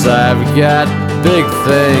 Yes, I've got big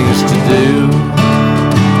things to do.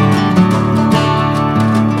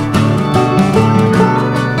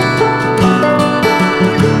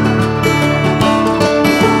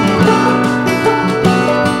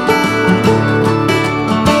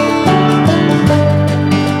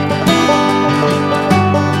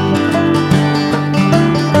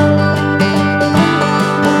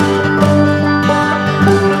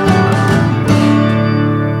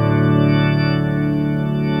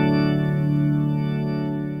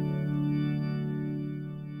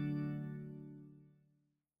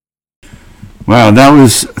 Wow, that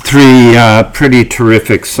was three pretty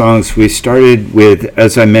terrific songs. We started with,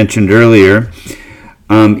 as I mentioned earlier,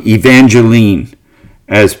 Evangeline,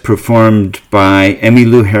 as performed by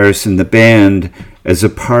Emmylou Harris and the band as a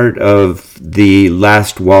part of the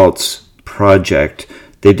Last Waltz project.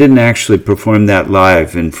 They didn't actually perform that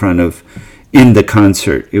live in the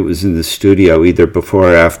concert. It was in the studio, either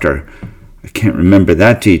before or after. I can't remember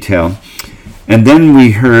that detail. And then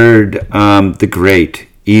we heard the great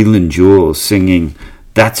Elin Jewell singing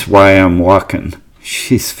That's Why I'm Walking.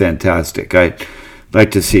 She's fantastic. I'd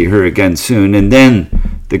like to see her again soon. And then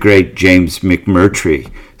the great James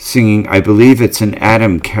McMurtry singing, I believe it's an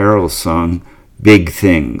Adam Carroll song, Big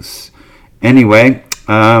Things. Anyway,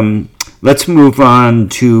 let's move on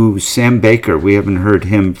to Sam Baker. We haven't heard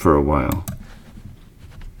him for a while.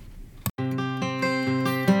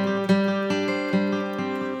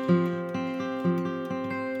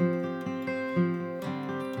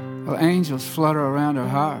 Well, angels flutter around her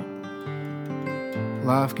heart.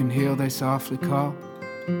 Love can heal, they softly call.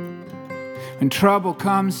 When trouble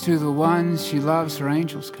comes to the ones she loves, her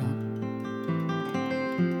angels come.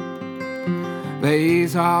 They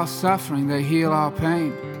ease all suffering, they heal all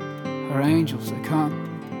pain. Her angels, they come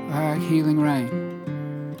like healing rain.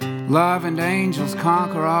 Love and angels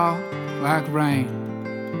conquer all like rain.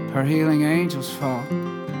 Her healing angels fall.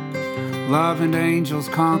 Love and angels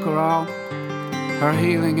conquer all. Her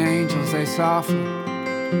healing angels, they softly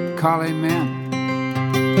call amen.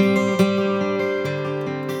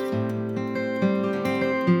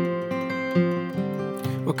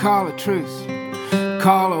 We'll call it truce,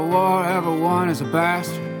 call a war. Everyone is a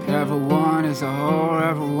bastard, everyone is a whore,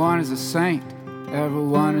 everyone is a saint,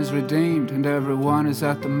 everyone is redeemed, and everyone is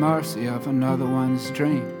at the mercy of another one's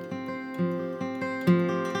dream.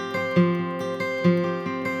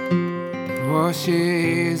 For she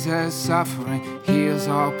eases suffering, heals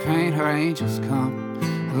all pain. Her angels come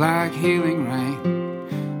like healing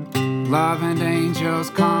rain. Love and angels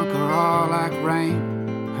conquer all like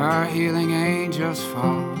rain. Her healing angels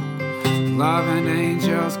fall. Love and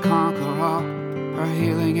angels conquer all. Her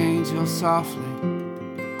healing angels softly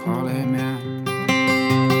call amen.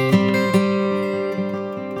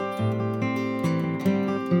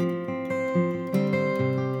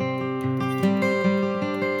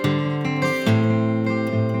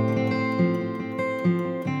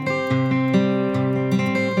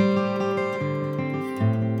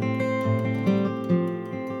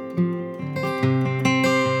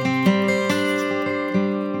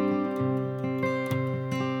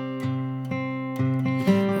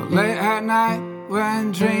 Late at night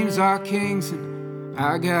when dreams are kings and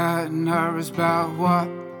I get nervous about what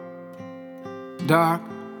dark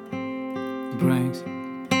brings.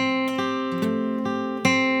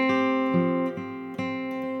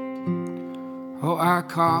 Oh, I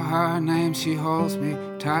call her name, she holds me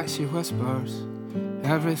tight, she whispers,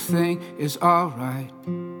 everything is alright.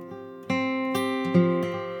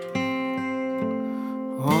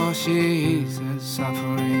 Oh, she eases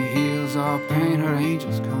suffering, heals all pain. Her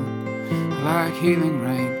angels come like healing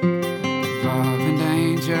rain. Love and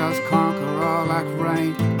angels conquer all like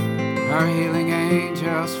rain. Her healing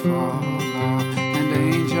angels fall. Love and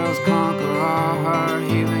angels conquer all. Her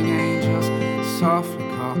healing angels softly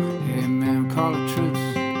call amen. Call a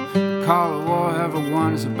truce, call a war.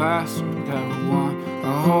 Everyone is a bastard, everyone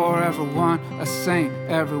a whore, everyone a saint.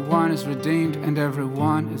 Everyone is redeemed, and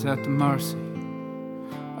everyone is at the mercy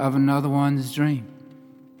of another one's dream.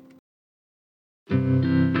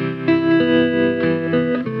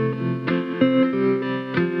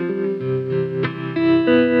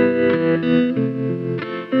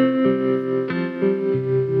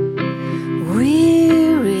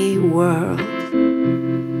 Weary world,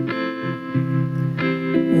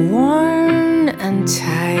 worn and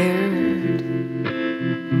tired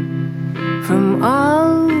from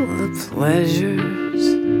all the pleasures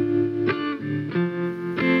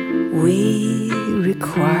we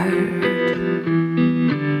required,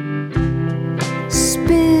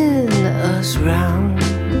 spin us round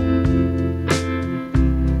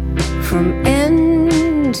from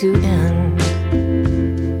end to end,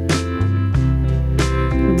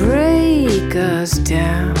 break us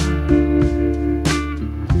down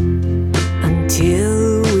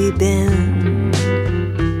until we bend.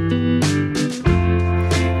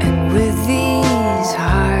 And with these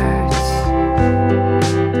hearts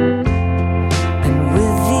and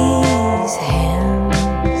with these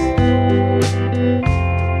hands,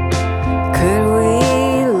 could we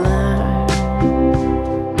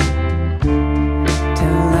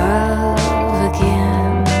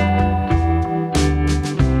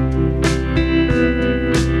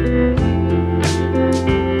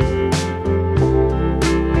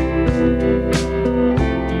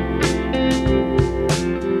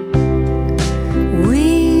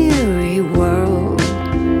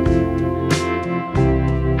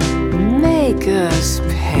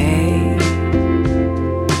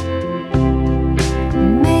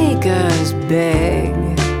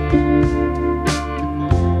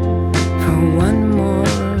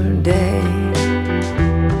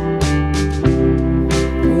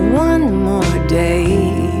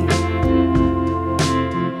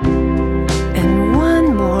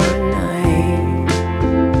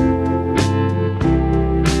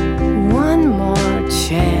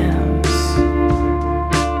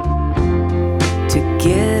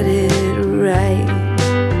get it right.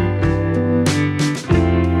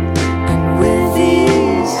 And with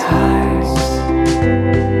these hearts,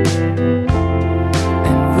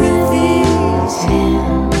 and with these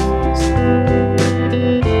hands,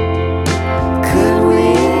 could we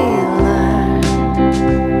learn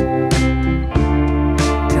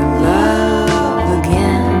to love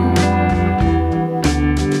again?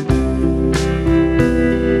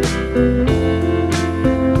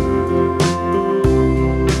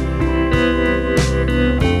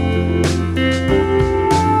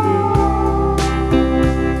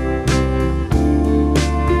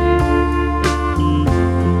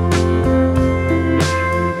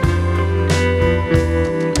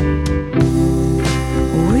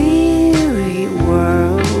 Weary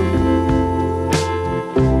world,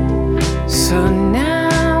 so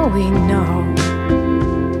now we know,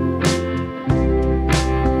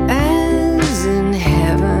 as in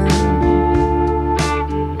heaven,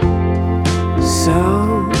 so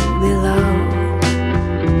below.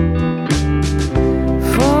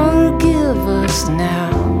 Forgive us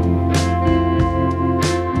now,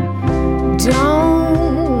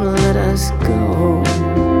 don't let us go.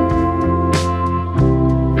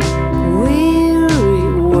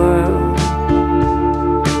 Weary world,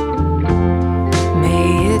 may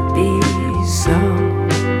it be so.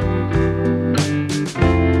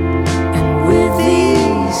 And with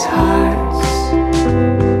these hearts,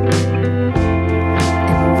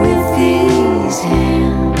 and with these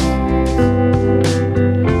hands,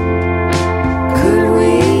 could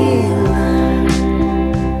we learn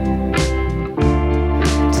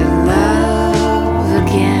to love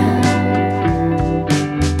again?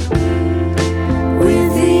 With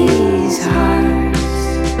these hearts,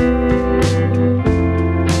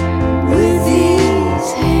 with these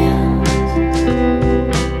hands,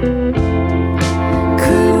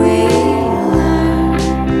 could we learn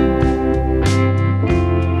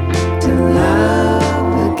to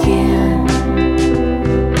love again?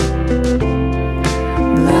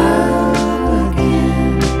 Love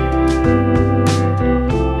again.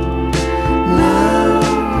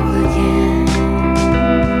 Love again.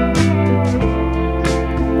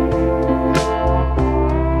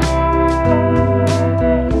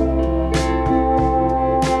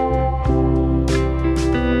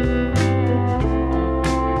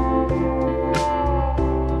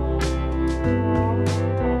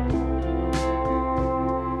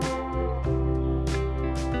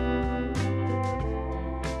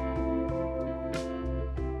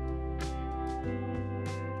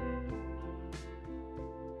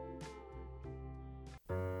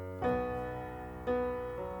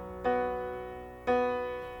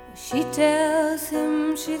 She tells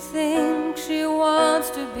him she thinks she wants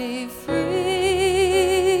to be free.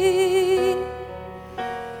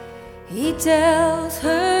 He tells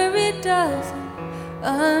her he doesn't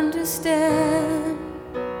understand.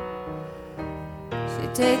 She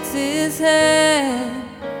takes his hand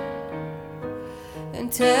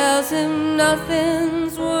and tells him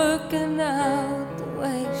nothing's working out the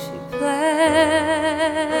way she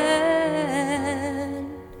planned.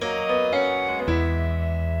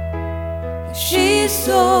 She's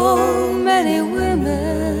so many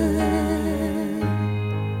women,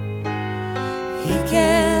 he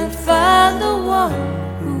can't find the one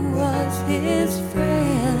who was his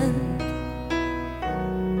friend.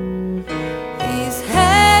 He's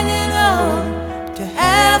hanging on to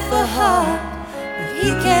half a heart, but he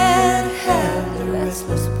can't have the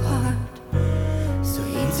restless part. So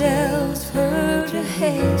he tells her to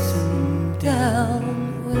hasten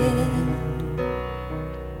downwind.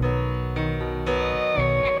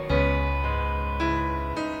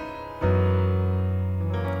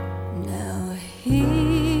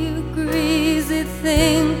 He agrees, he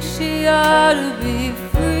thinks she ought to be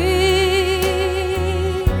free.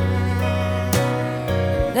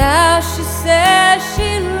 Now she says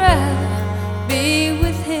she'd rather be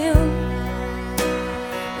with him.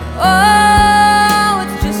 Oh,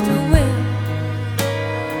 it's just a whim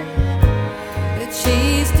that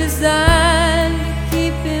she's designed to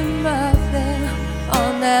keep him out there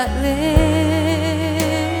on that limb.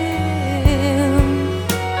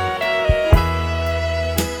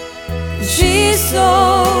 She's so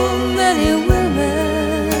many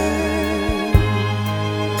women,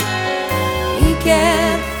 he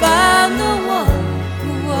can't find the one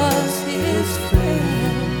who was his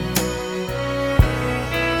friend.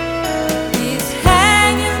 He's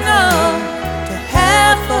hanging on to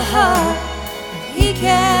half a heart, but he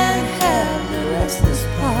can't have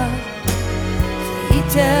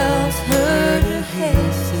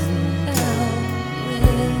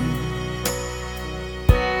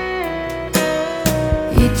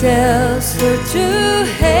tells her to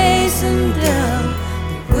hasten down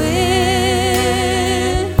the wind.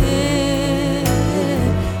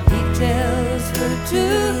 He tells her to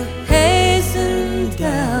hasten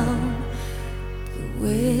down the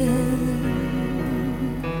wind.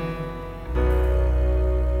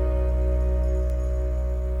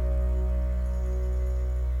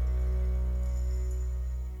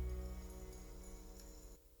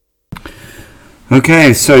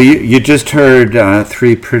 Okay, so you just heard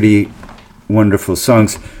three pretty wonderful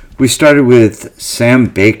songs. We started with Sam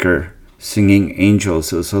Baker singing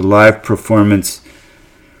Angels. It was a live performance.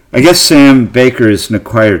 I guess Sam Baker is an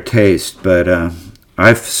acquired taste, but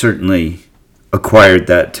I've certainly acquired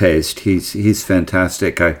that taste. He's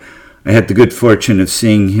fantastic. I had the good fortune of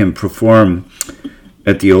seeing him perform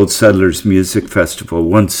at the Old Settlers Music Festival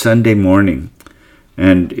one Sunday morning,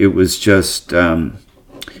 and it was just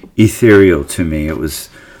ethereal to me. It was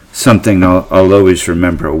something I'll always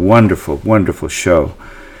remember. A wonderful, wonderful show.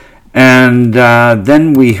 And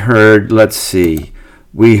then we heard, let's see,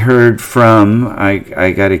 we heard from,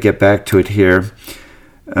 I got to get back to it here.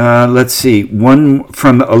 Let's see, one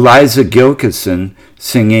from Eliza Gilkison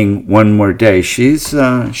singing One More Day. She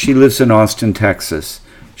lives in Austin, Texas.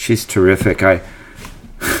 She's terrific. I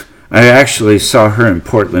actually saw her in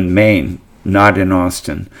Portland, Maine, not in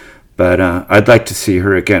Austin. But I'd like to see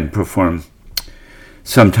her again perform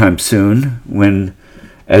sometime soon when,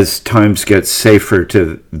 as times get safer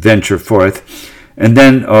to venture forth. And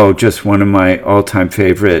then, just one of my all-time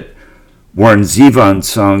favorite Warren Zevon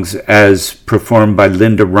songs as performed by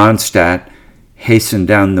Linda Ronstadt, Hasten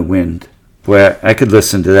Down the Wind. Boy, I could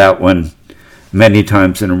listen to that one many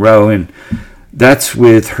times in a row. And that's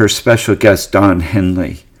with her special guest, Don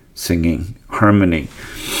Henley, singing harmony.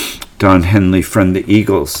 Don Henley from the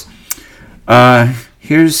Eagles.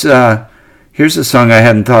 Here's a song I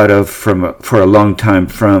hadn't thought of for a long time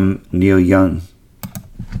from Neil Young.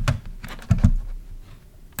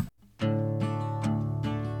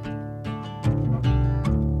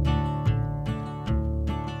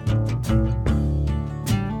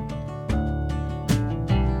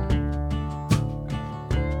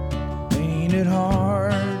 Ain't it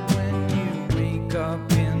hard when you wake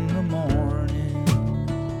up in the morning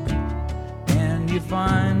and you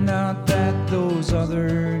find out that those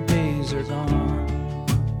other days are gone?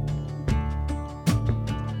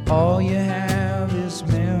 All you have is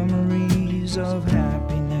memories of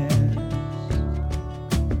happiness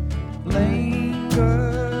lingering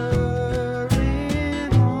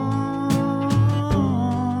on.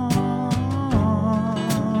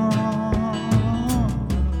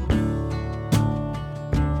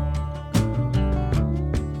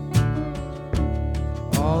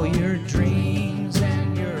 All your dreams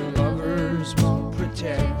and your lovers won't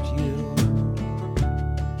protect you.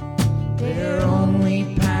 They're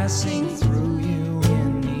only passing through you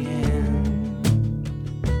in the end.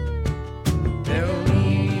 They'll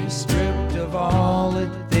leave you stripped of all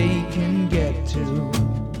that they can get to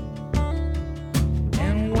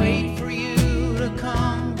and wait for you to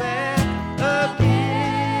come back again.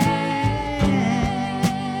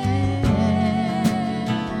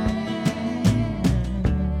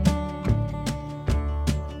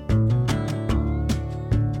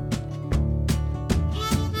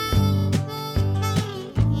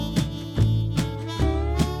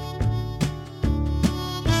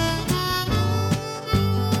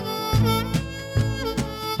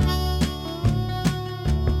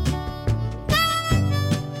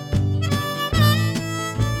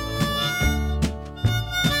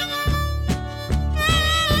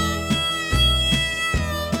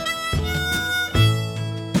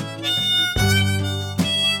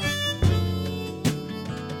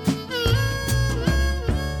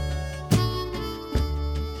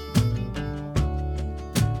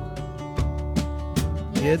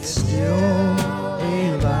 Yet still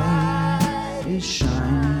a light is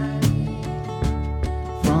shining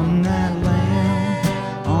from that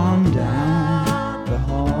lamp on down the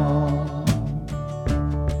hall.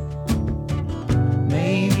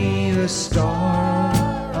 Maybe the star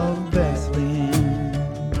of Bethlehem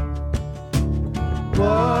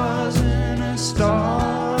wasn't a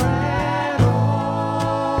star at all.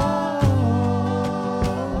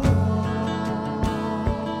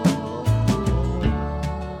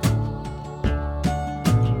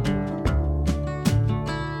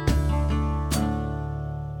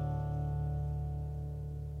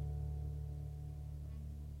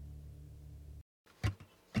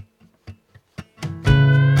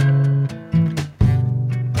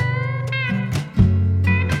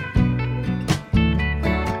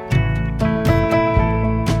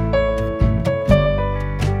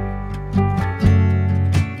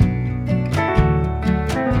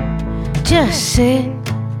 Just sit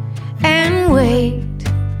and wait,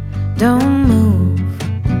 don't move,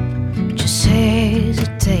 just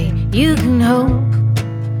hesitate. You can hope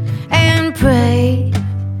and pray,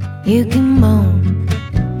 you can moan,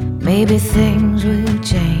 maybe things will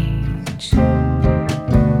change.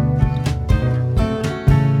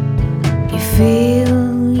 You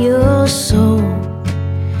feel your soul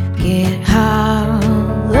get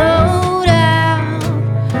hollowed out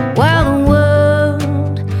while the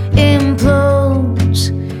world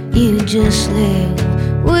implodes. You just live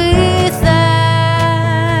without.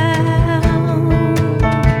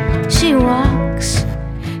 She walks,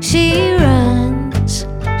 she runs,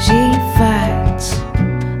 she fights,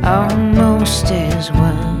 almost as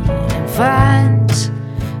one, and finds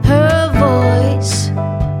her voice.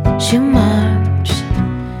 She'll march,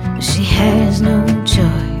 she has no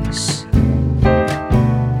choice.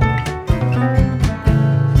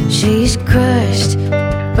 She's crushed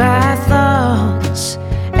by thoughts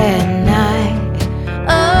at night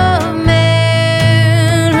of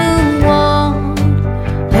men who want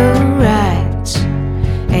her rights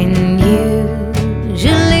and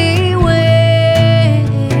usually win.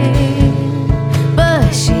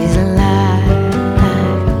 But she's alive,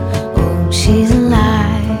 oh, she's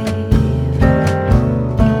alive.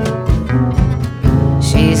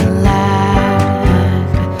 She's alive,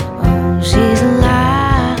 oh, she's alive.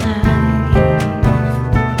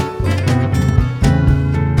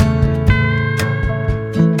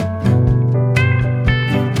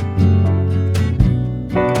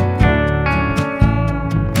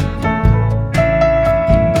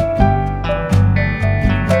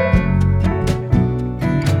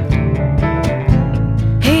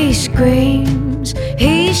 He screams,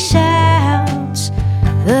 he shouts,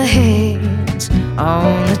 the heads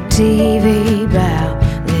on the TV bow.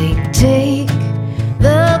 They take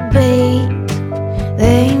the bait,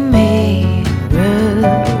 they mirror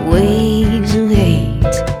waves of hate.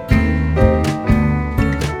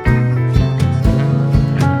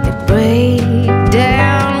 They break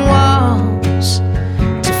down walls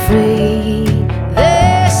to free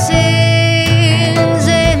their sins,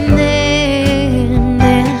 and then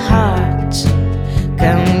their hearts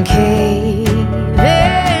come caving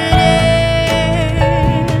in.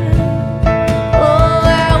 Oh,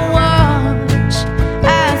 I watch, I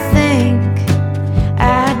think, I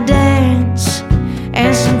dance,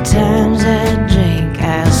 and sometimes I drink.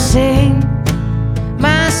 I sing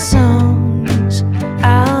my songs,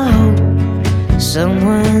 I'll hope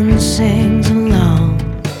someone sings along.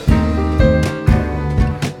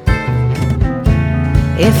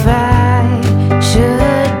 If I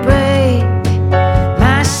should break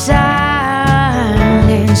my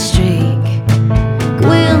silent streak,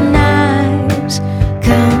 will knives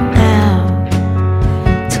come out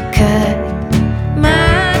to cut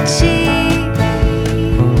my cheek?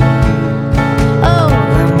 Oh,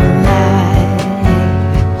 I'm alive,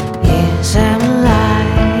 yes, I'm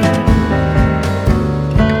alive,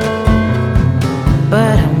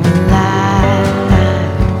 but I'm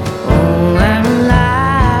alive, oh, I'm alive.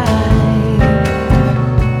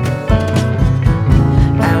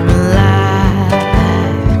 I'm alive,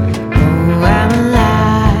 oh, I'm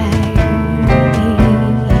alive.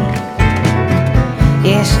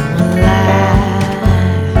 Yes, I'm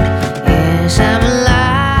alive, yes, I'm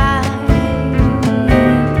alive.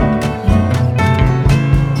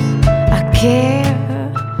 I care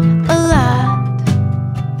a lot,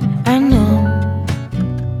 I know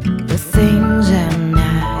the things I'm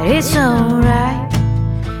not. It's alright,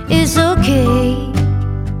 it's okay,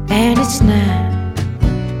 and it's not.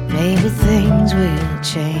 Maybe things will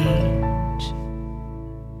change.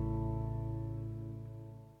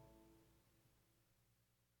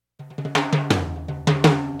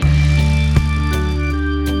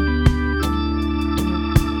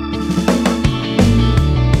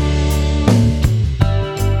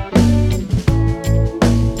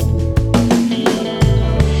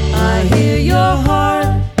 I hear your heart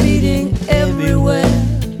beating everywhere.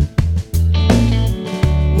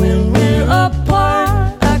 When we're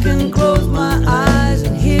apart, I can close my eyes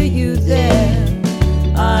and hear you there.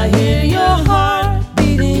 I hear your heart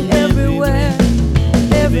beating everywhere,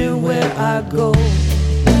 everywhere I go.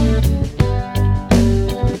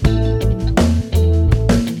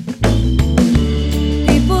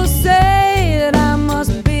 People say that I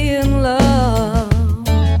must be in love.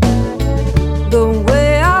 The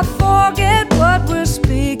way I forget what we're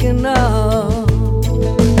speaking of.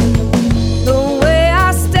 The way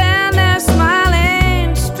I stand there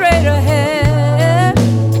smiling straight ahead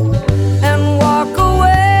and walk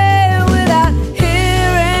away without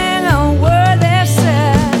hearing a word they've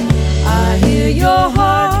said. I hear your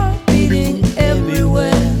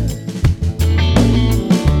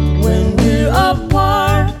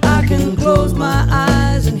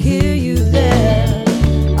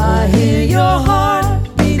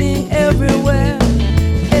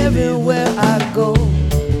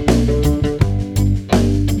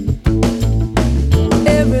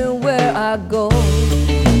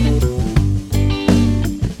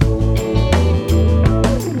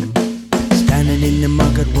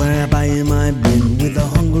Where by am I been? With a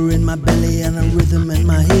hunger in my belly and a rhythm in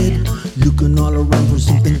my head. Looking all around for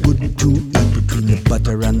something good to eat. Between the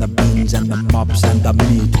butter and the beans and the mops and the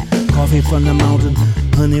meat. Coffee from the mountain,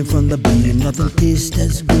 honey from the bee. Nothing tastes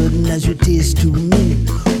as good as you taste to me.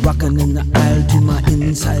 Rocking in the aisle to my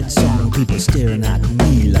inside song. People staring at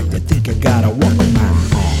me like they think I got a Walkman on.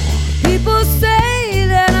 People say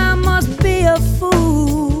that I must be a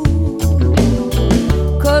fool,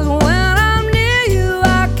 'cause when I'm near you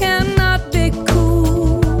I cannot be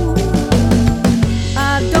cool.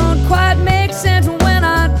 I don't quite make sense when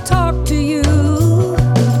I talk to you.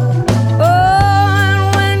 Oh, and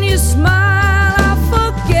when you smile I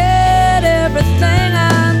forget everything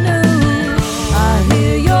I knew. I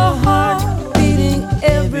hear your heart beating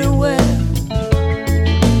everywhere.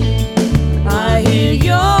 I hear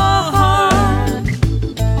your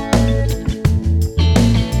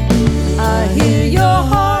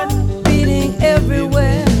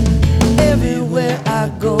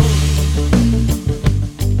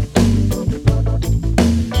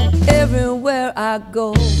everywhere I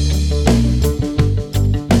go.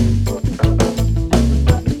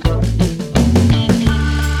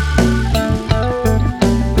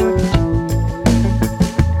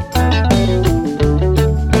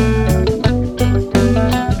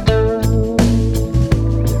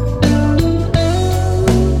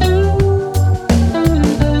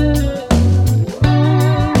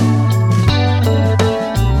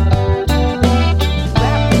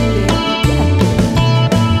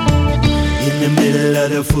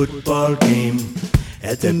 Football game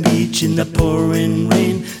at the beach in the pouring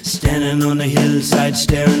rain, standing on the hillside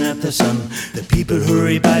staring at the sun. The people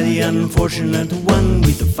hurry by the unfortunate one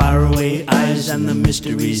with the faraway eyes and the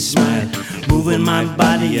mystery smile, moving my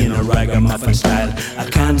body in a ragamuffin style. I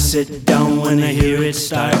can't sit down when I hear it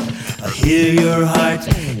start. I hear your heart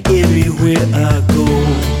everywhere I go.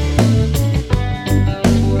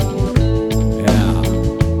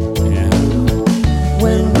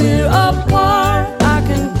 When we're apart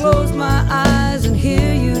close my eyes and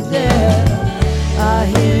hear you there. I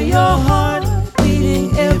hear your heart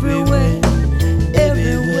beating everywhere,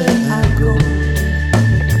 everywhere I go.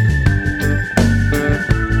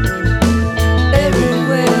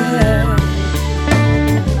 Everywhere,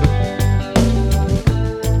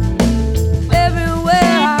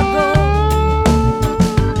 everywhere I go.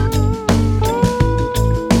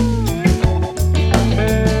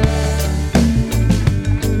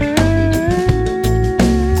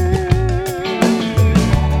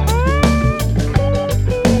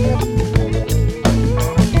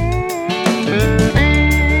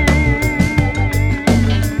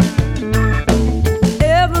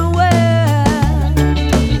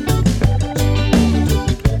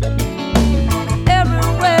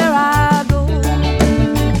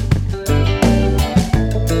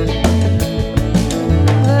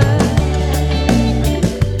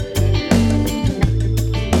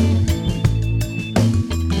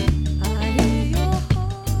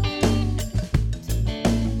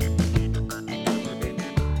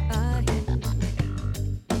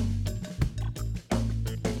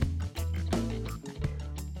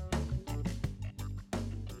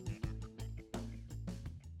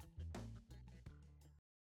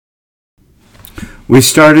 We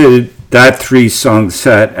started that 3-song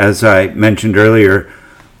set, as I mentioned earlier,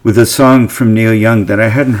 with a song from Neil Young that I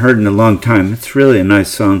hadn't heard in a long time. It's really a nice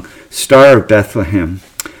song, Star of Bethlehem.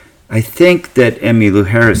 I think that Emmylou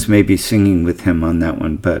Harris may be singing with him on that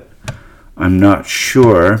one, but I'm not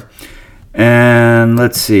sure. And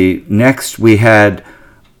let's see, next we had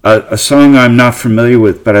a song I'm not familiar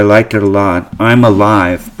with, but I liked it a lot, I'm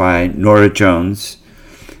Alive by Norah Jones.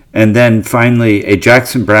 And then finally, a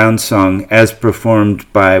Jackson Browne song as performed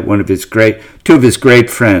by two of his great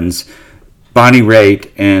friends, Bonnie Raitt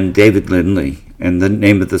and David Lindley. And the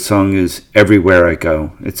name of the song is Everywhere I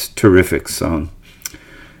Go. It's a terrific song.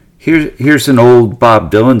 Here's an old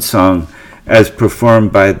Bob Dylan song as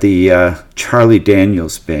performed by the Charlie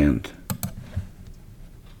Daniels Band.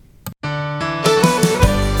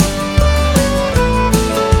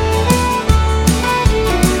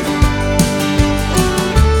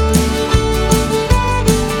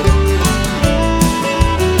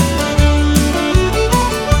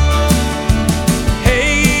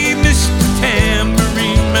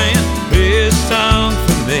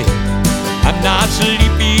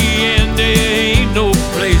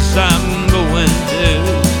 I'm going to.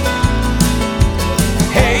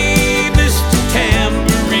 Hey,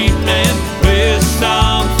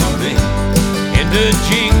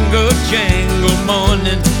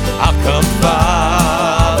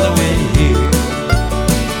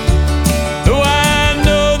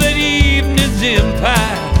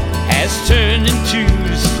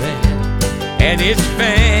 and it's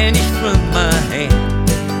vanished from my hand.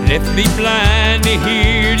 Left me blindly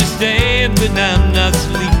here to stand, but I'm not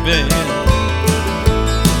sleeping.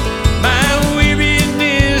 My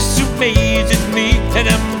weariness amazes me, and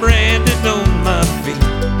I'm branded on my feet,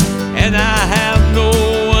 and I have no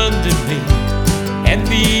one to meet, and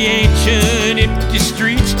the ancient empty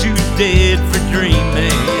streets too dead for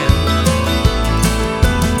dreaming.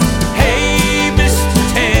 Hey, Mr.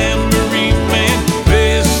 Tambourine Man,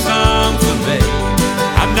 play a song for me.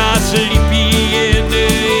 I'm not sleepy and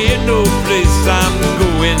there ain't no place I'm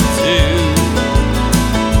going to.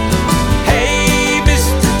 Hey,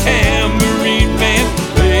 Mr. Tambourine Man,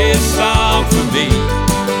 play a song for me.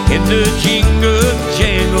 In the jingle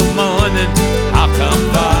jangle morning, I'll come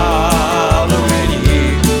following you.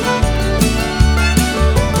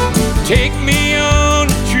 Take me on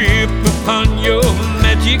a trip upon your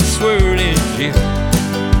magic swirling ship.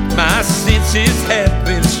 My senses have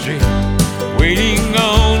been stripped, waiting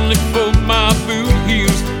only for my boot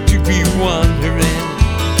heels to be wandering.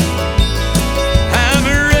 I'm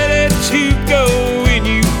ready to go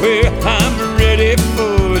anywhere, I'm ready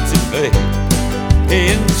for to play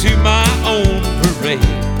into my own parade.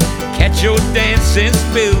 Catch your dance and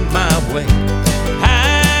spill my way.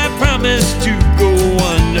 I promise to go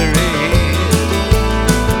wandering.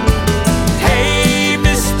 Hey,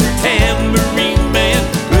 Mr. Tambourine Man,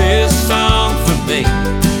 play a song for me.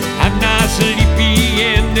 I'm not sleepy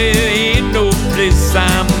and there ain't no place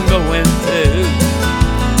I'm going to.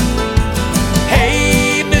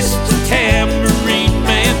 Hey, Mr. Tambourine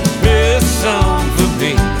Man, play a song for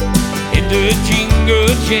me. In the jingle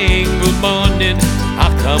jangle morning,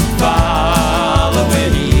 I'll come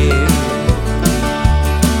following you.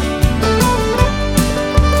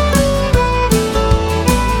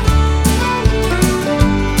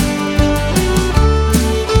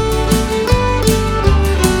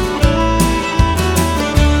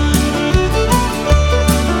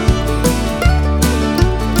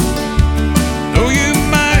 Though you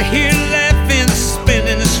might hear laughing,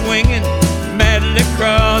 spinning and swinging madly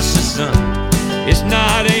across the sun, it's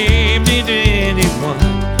not aimed at anyone,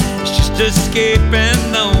 it's just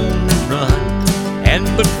escaping on the run. And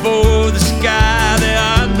before the sky there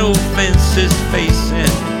are no fences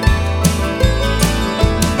facing.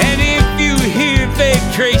 And if you hear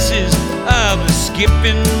vague traces of the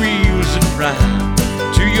skipping reels of rhyme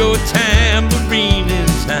to your tambourine in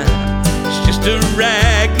time, it's just a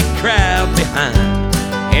ragged crowd behind,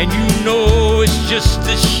 and you know it's just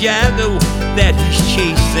a shadow that he's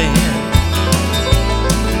chasing.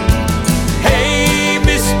 Hey,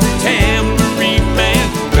 Mr. Tambourine Man,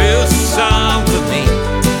 play a song for me.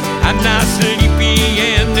 I'm not sleepy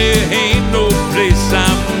and there ain't no place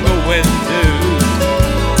I'm going to.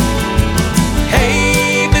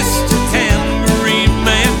 Hey, Mr. Tambourine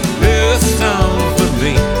Man, play a song for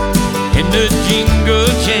me. In the jingle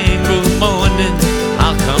jangle morning,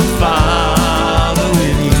 I'll come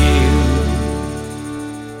following you.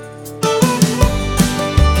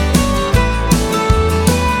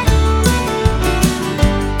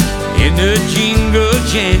 In the jingle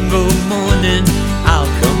jangle morning,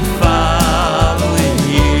 I'll come following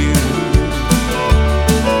you.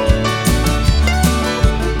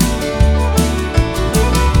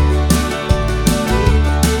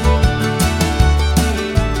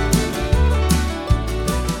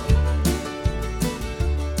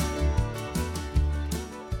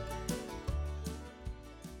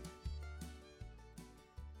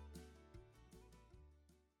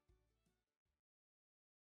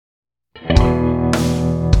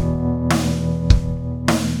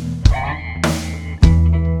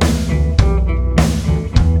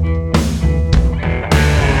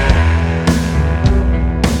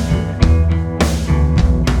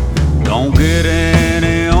 Don't get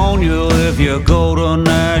any on you if you go to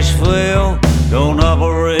Nashville. Don't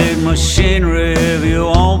operate machinery if you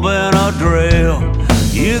open a drill.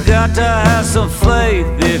 You got to have some faith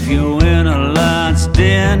if you in a lion's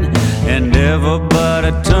den, and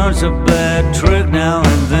everybody turns a bad trick now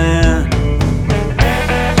and then.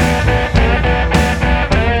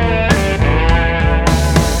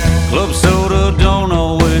 Club soda don't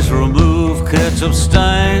always remove ketchup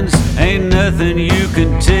stains. Ain't nothing you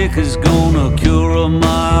can take is gonna cure a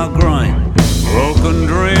migraine. Broken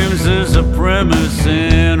dreams is a premise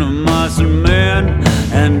in a mice and men,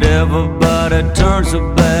 and everybody turns a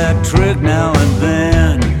bad trick now and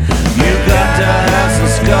then. You got to have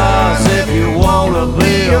some scars if you wanna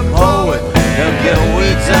be a poet. And get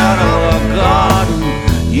weeds out of a garden,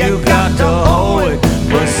 you got to hoe it.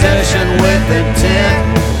 Possession with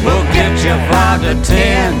intent will get you 5 to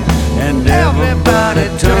 10, and everybody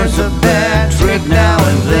turns a bad trick now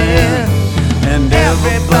and then.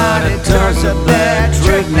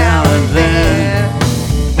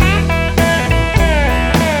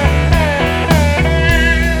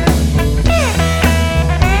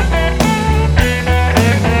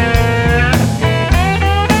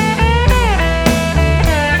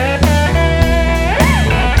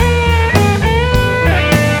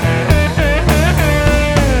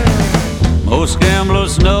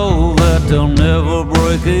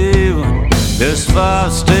 break even. There's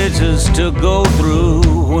 5 stages to go through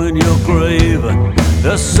when you're grieving.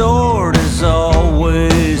 The sword is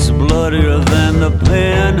always bloodier than the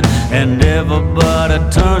pen, and everybody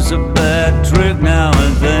turns a bad trick now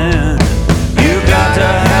and then. You got to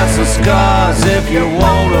have some scars if you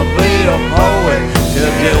wanna be a poet, to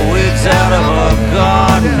get weeds out of a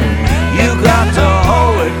garden. You got to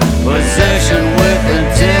hold it, possession with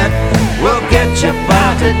intent will get you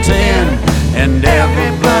 5 to 10, and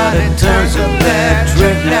everybody turns a bad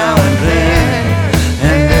trick now and then,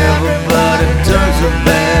 and everybody turns a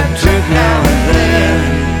bad trick now and then.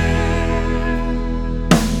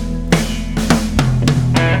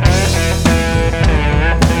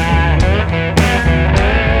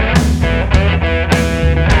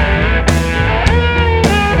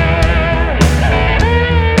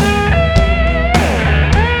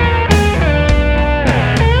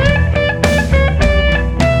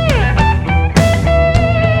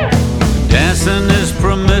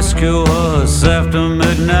 After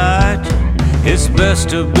midnight, it's best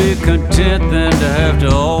to be content than to have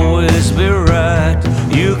to always be right.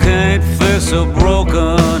 You can't fix a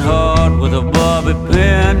broken heart with a bobby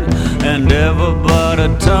pin, and everybody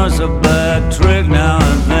turns a bad trick now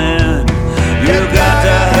and then. You got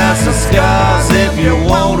to have some scars if you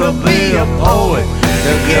wanna be a poet,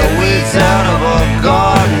 to get weeds out of a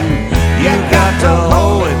garden. You got to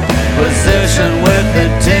hold it, possession with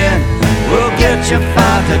intent will get you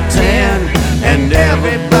 5 to 10, and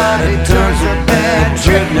everybody turns a bad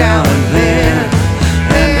trick now and then,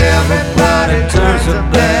 and everybody turns a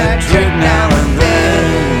bad trick now and then.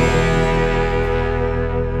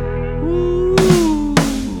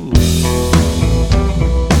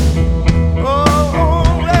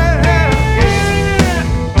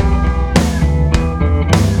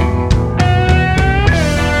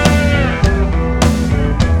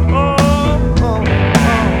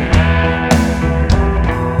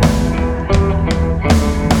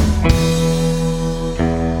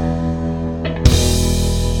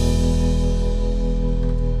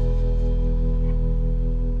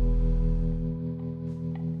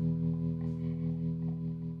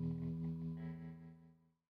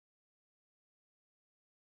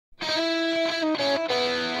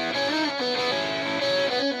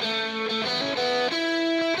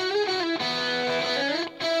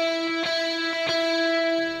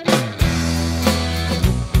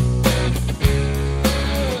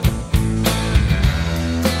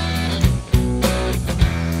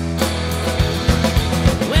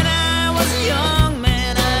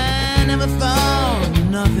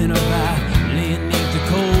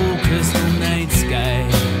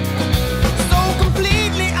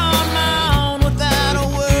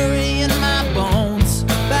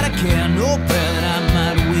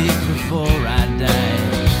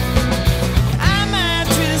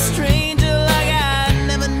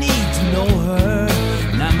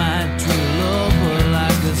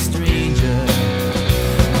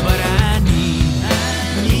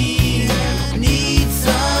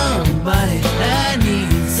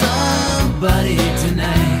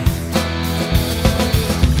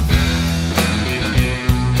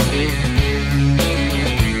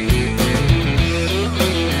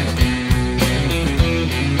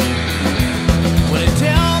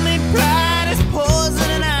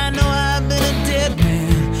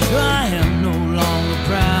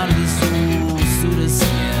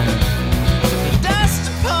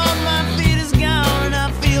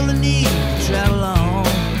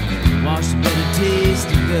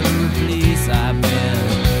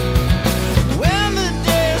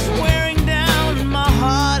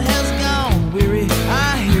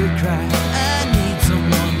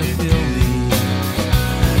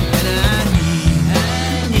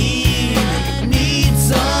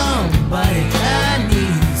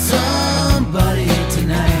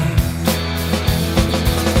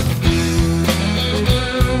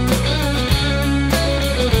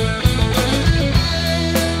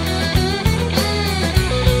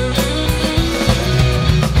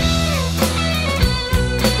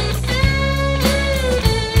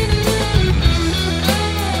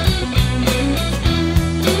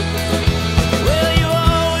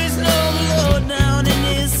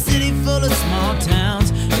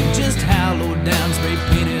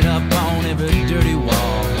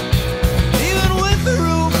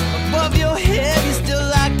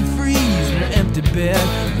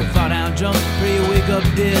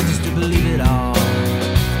 up dead just to believe it all.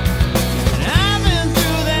 And I've been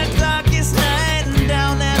through that darkest night and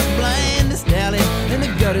down that blindest alley, and the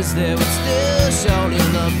gutters there would still surely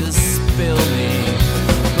love to spill me.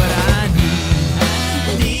 But I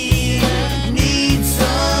need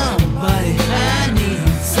somebody. I need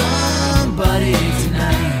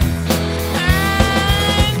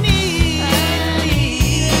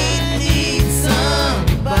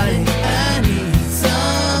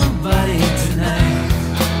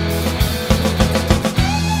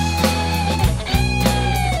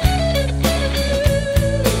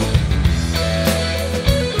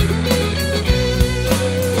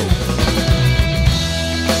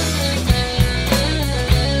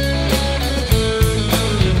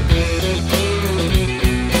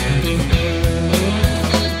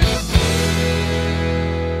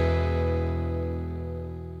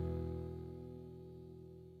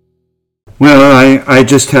I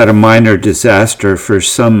just had a minor disaster. For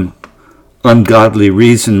some ungodly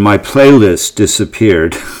reason, my playlist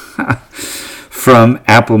disappeared from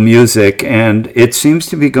Apple Music, and it seems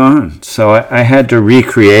to be gone. So I had to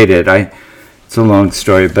recreate it. It's a long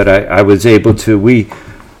story, but I was able to.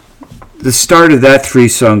 The start of that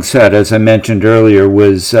 3-song set, as I mentioned earlier,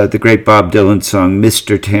 was the great Bob Dylan song,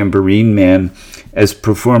 Mr. Tambourine Man, as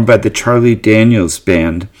performed by the Charlie Daniels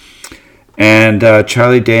Band. And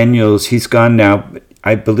Charlie Daniels, he's gone now.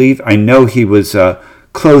 I know he was a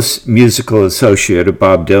close musical associate of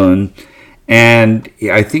Bob Dylan. And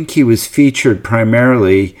I think he was featured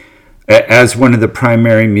primarily as one of the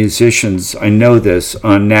primary musicians, I know this,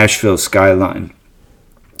 on Nashville Skyline,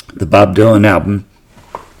 the Bob Dylan album.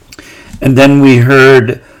 And then we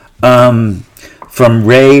heard from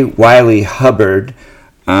Ray Wiley Hubbard,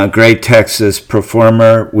 great Texas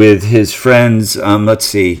performer, with his friends,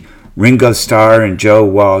 Ringo Starr and Joe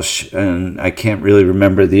Walsh, and I can't really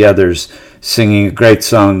remember the others, singing a great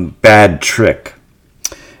song, Bad Trick.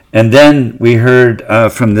 And then we heard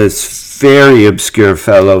from this very obscure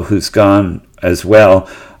fellow who's gone as well,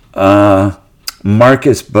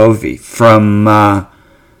 Marcus Bovey from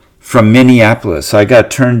Minneapolis. I got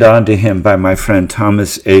turned on to him by my friend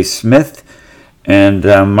Thomas A. Smith, and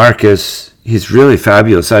Marcus, he's really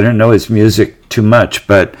fabulous. I don't know his music too much,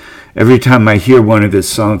 but every time I hear one of his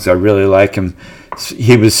songs, I really like him.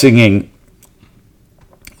 He was singing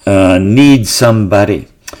Need Somebody.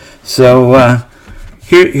 So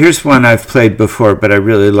here's one I've played before, but I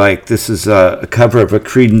really like. This is a cover of a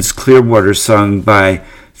Creedence Clearwater song by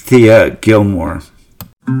Thea Gilmore.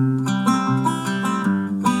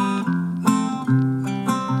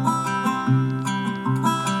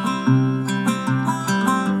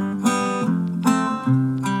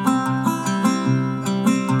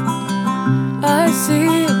 I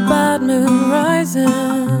see a bad moon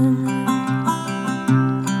rising.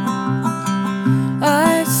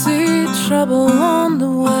 I see trouble on the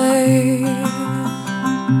way.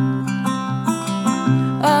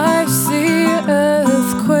 I see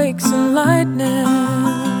earthquakes and lightning.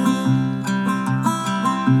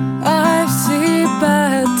 I see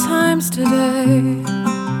bad times today.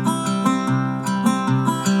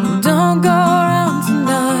 Don't go around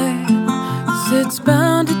tonight, 'cause it's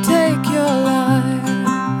bound to take your life.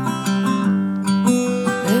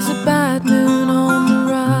 There's a bad moon on the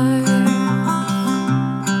rise.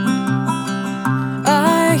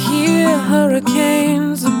 I hear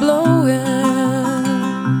hurricanes are blowing.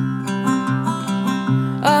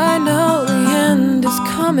 I know the end is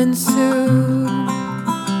coming soon.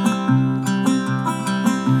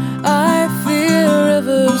 I feel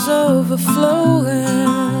rivers overflowing.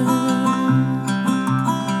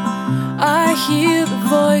 I hear the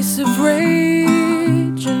voice of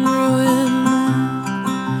rage and ruin.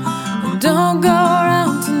 Don't go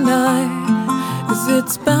around tonight, 'cause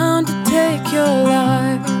it's bound to take your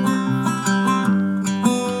life.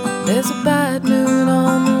 There's a bad moon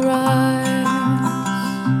on the rise.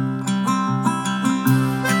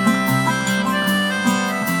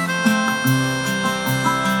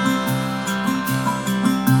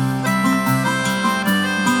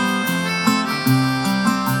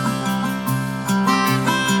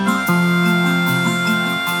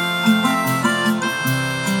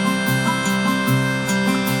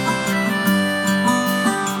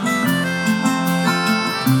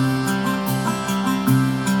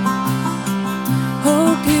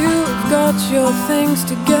 Your things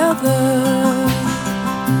together.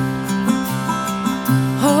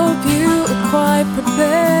 Hope you are quite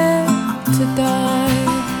prepared to die.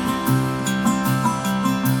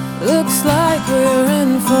 Looks like we're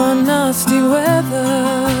in for nasty weather.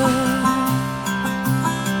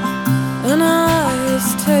 An eye is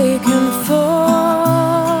taken for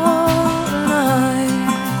an eye.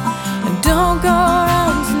 And don't go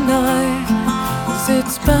around tonight, 'cause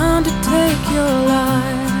it's bound to take your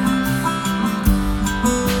life.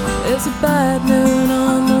 There's a bad moon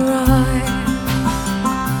on the rise.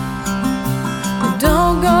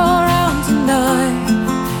 Don't go around tonight,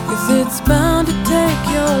 'cause it's bound to take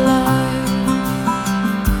your life.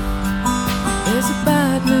 There's a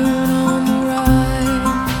bad moon on the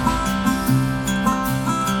rise.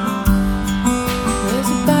 There's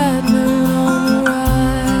a bad moon on the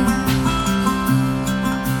rise.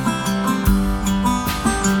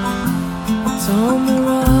 It's on the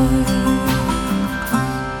rise.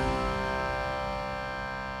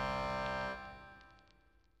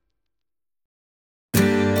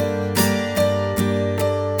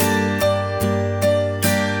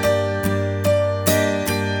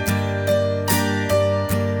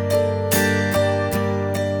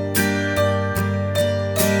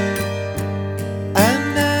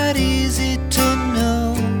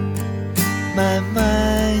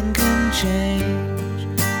 change.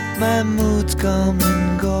 My moods come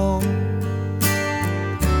and go.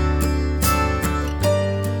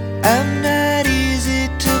 I'm not easy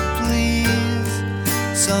to please.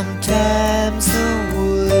 Sometimes the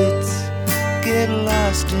woods get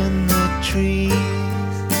lost in the trees.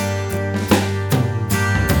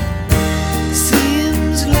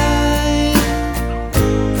 Seems like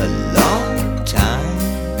a long time.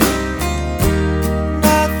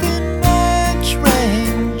 Nothing much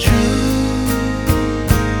rang true.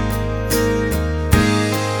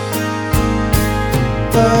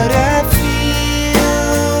 But I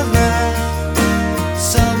feel like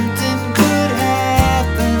something could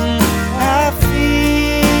happen. I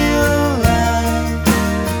feel like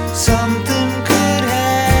something could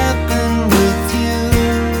happen with you.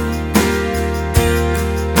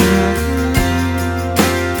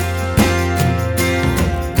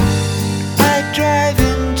 I drive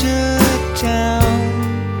into town.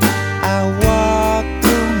 I walk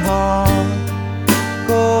the mall,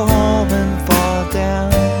 go home and fall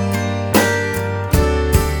down.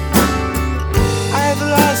 I've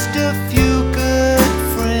lost a few good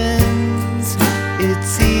friends.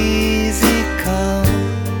 It's easy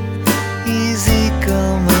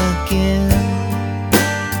come again.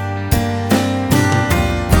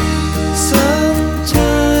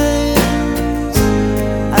 Sometimes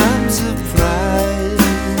I'm surprised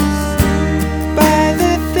by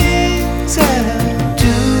the things that I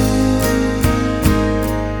do.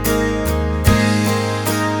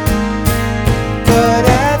 But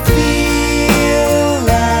I feel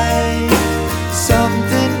like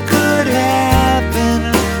something could happen.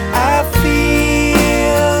 I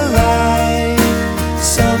feel like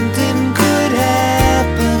something could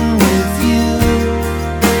happen with you.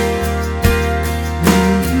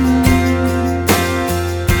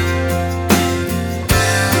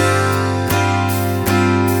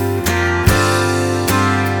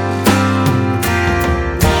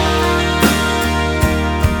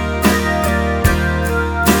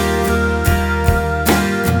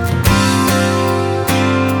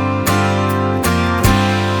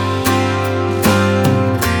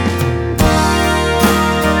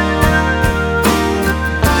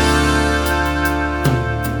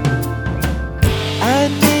 I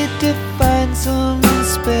need to find some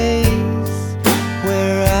space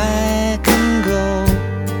where I can go,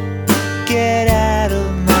 get out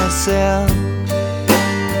of myself.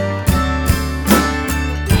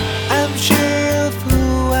 I'm sure of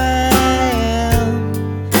who I am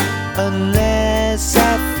unless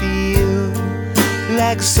I feel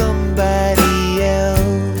like somebody else.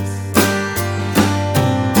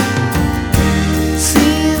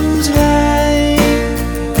 Seems like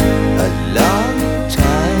a long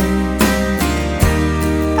time.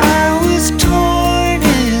 I was torn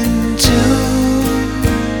in two.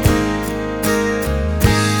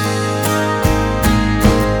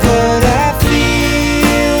 But I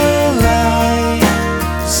feel like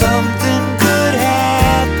something could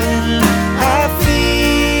happen. I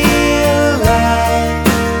feel like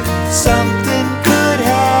something could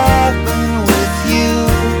happen with you.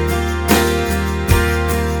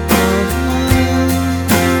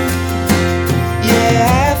 Yeah,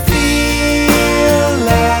 I feel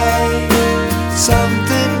like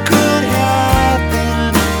something could happen.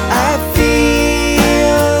 I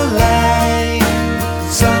feel like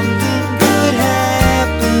something could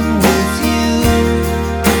happen with you.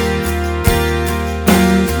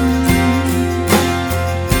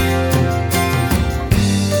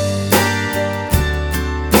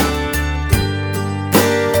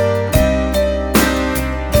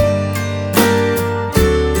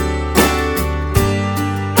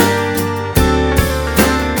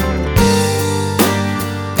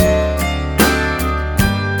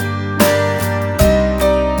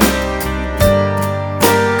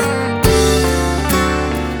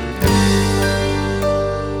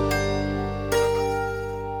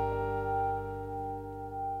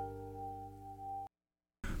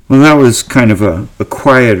 Well, that was kind of a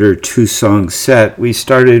quieter two-song set. We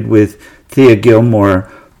started with Thea Gilmore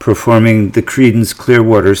performing the Creedence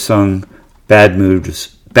Clearwater song Bad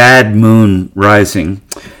Moon Rising.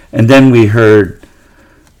 And then we heard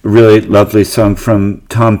a really lovely song from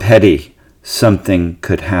Tom Petty, Something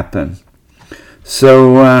Could Happen.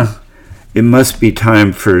 So it must be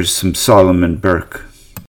time for some Solomon Burke.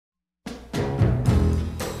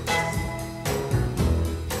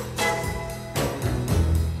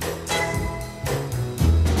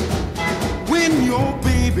 When your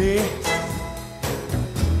baby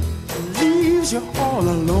leaves you all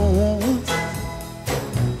alone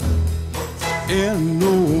and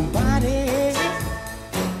nobody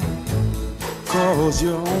calls 'cause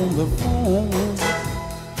you're on the phone.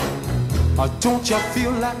 Don't you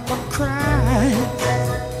feel like a crying?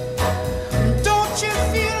 Don't you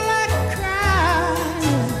feel like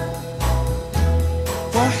crying?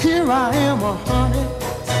 Well, here I am, honey.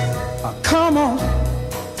 Come on,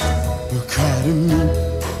 you cry to me.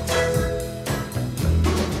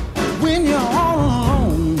 When you're all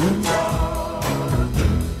alone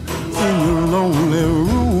in your lonely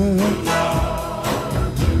room,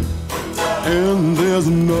 and there's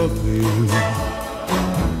nothing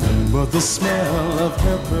but the smell of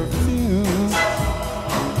her perfume.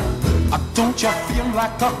 Don't you feel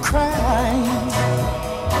like a crying?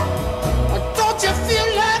 Don't you feel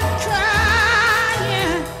like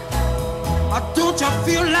crying? Don't you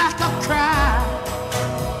feel like a cry?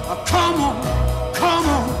 Come on,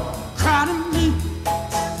 cry to me.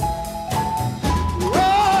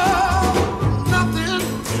 Oh, nothing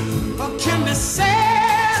can be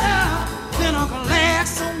sadder than a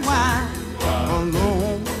glass of wine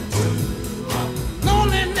alone.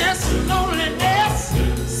 Loneliness,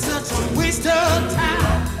 such a waste of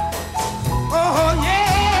time. Oh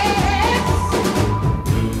yeah,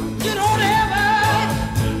 you don't ever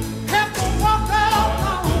have to walk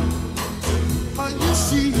alone. You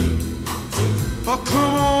see,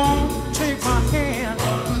 come on, take my hand,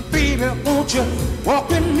 baby, won't you walk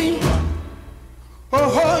with me?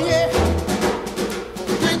 Oh yeah,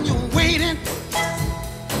 when you're waiting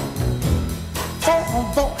for a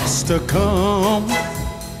voice to come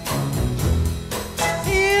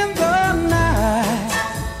in the night,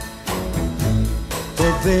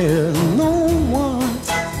 but there's no one.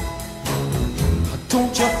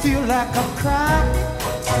 Don't you feel like a cry?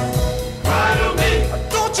 Cry to me.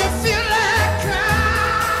 Don't you feel like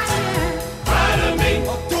crying? Cry to me.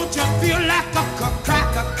 Don't you feel like a cry?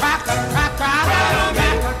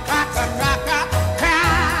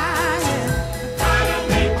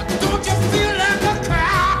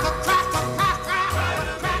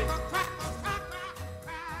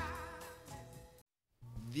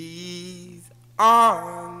 These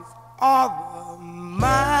arms are mine.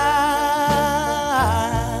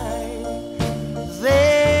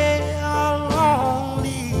 They are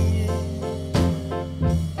lonely,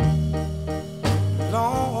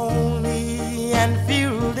 lonely and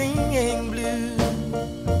feeling blue.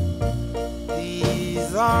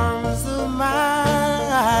 These arms of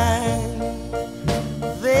mine,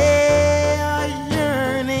 they are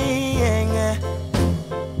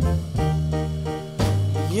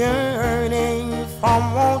yearning from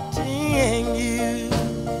wanting you.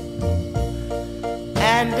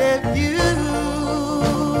 And if you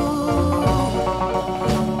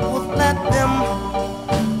would let them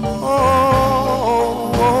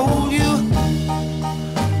hold you,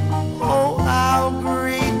 oh, how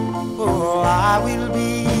grateful I will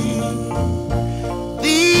be.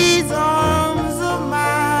 These arms of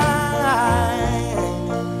mine,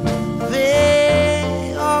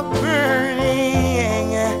 they are burning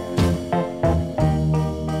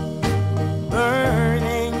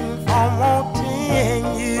from wanting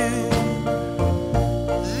you.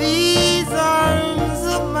 These arms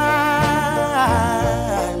of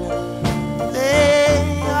mine, they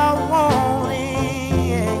are wanting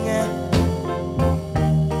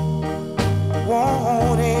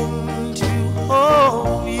to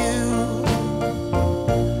hold you.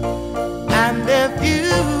 And if you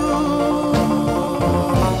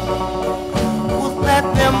would let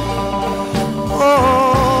them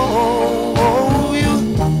hold you,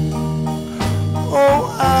 oh,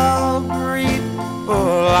 how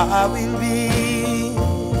grateful I will be.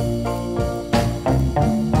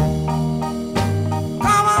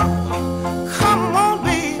 Come on,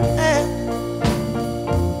 baby,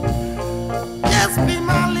 just be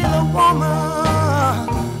my little woman,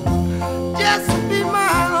 just be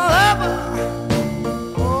my lover.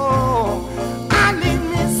 Oh, I need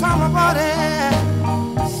me somebody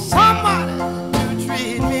to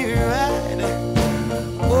treat me right.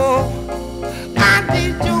 Oh, I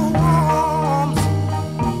need your arms,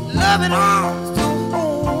 loving arms to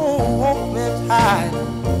hold me tight.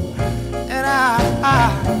 And I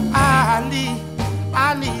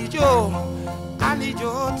need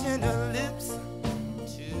your tender lips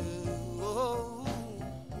to hold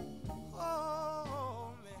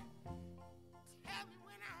me. Tell me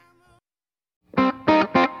when I'm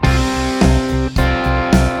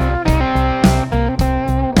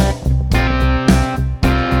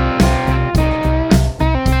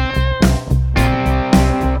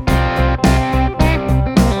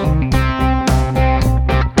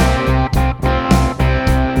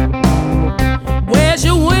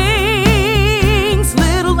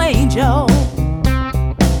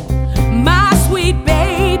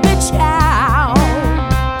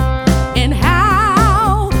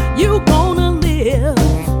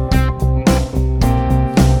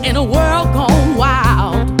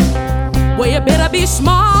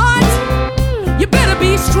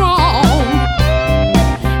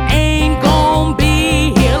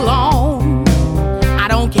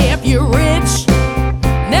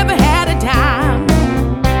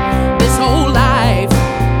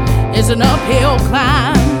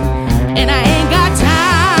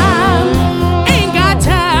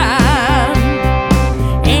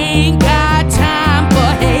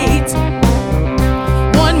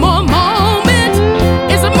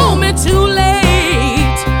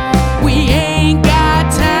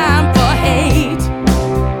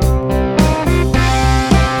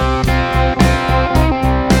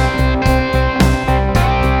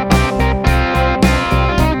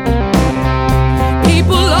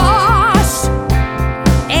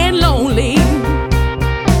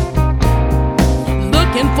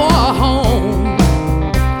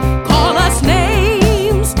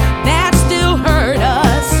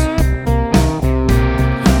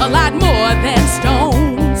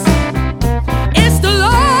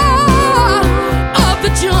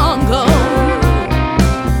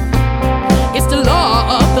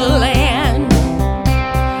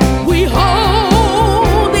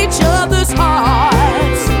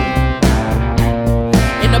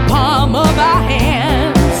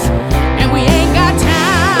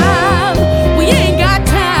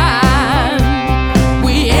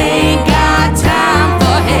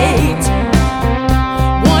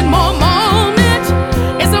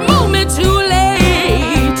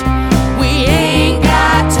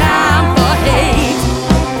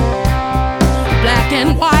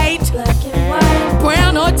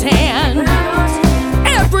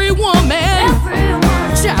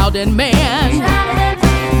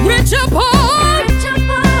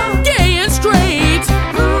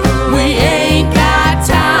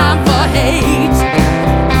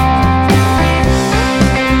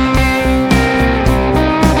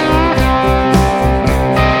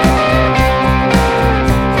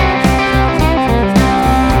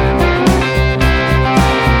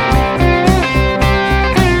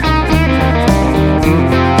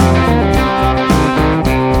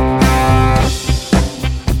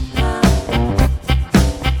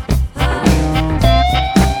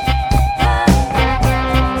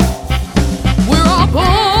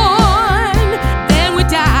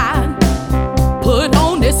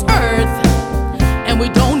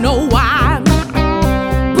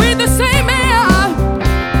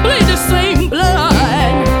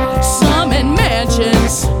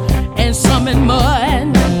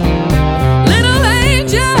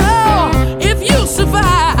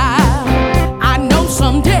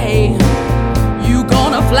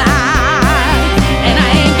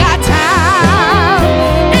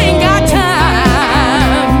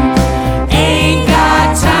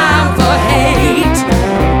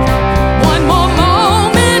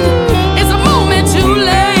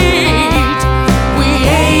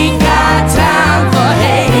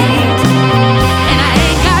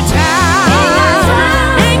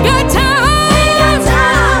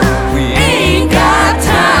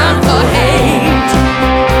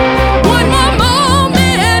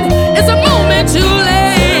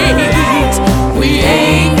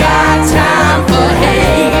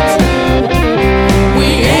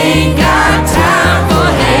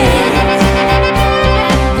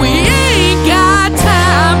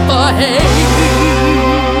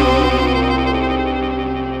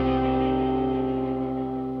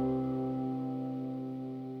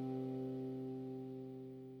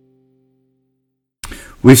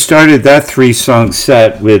We started that 3-song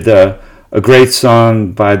set with a great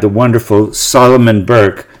song by the wonderful Solomon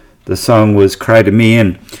Burke. The song was Cry to Me,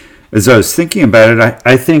 and as I was thinking about it,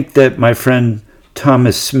 I think that my friend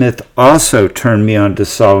Thomas Smith also turned me on to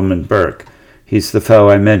Solomon Burke. He's the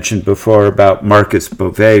fellow I mentioned before about Marcus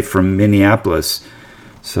Beauvais from Minneapolis.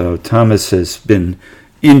 So Thomas has been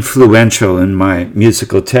influential in my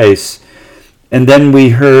musical tastes. And then we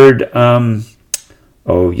heard,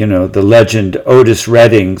 the legend Otis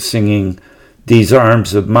Redding singing These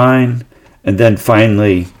Arms of Mine. And then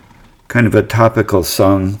finally, kind of a topical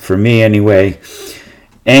song, for me anyway,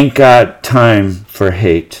 Ain't Got Time for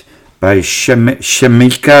Hate by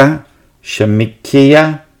Shamikia.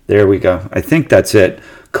 There we go. I think that's it.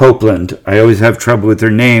 Copeland. I always have trouble with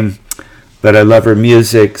her name, but I love her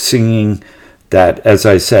music, singing that, as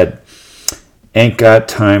I said, Ain't Got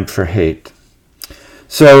Time for Hate.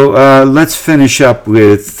 So let's finish up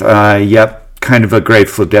with, kind of a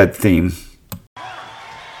Grateful Dead theme.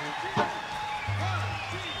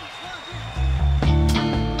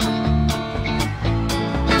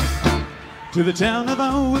 To the town of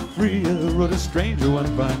Awafria rode a stranger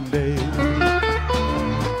one fine day.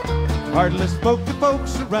 Hardly spoke to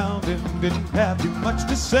folks around him, didn't have too much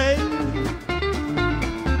to say.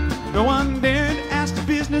 No one dared to ask the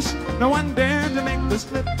business, no one dared to make the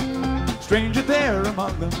slip. Stranger there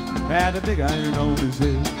among them had a big iron on his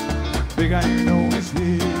head, big iron on his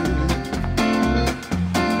head.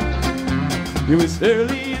 It was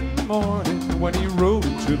early in the morning when he rode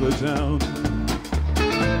into the town.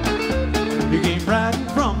 He came riding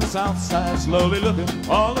from the south side, slowly looking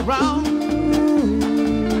all around.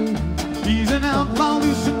 He's an outlaw,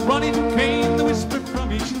 loose and running, came the whisper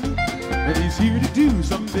from each lip. And he's here to do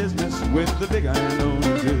some business with the big iron on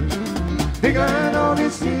his head, big iron on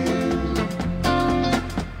his head.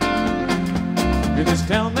 In this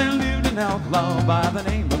town there lived an outlaw by the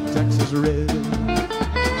name of Texas Red.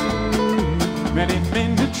 Many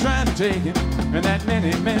men had tried to take him, and that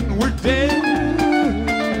many men were dead.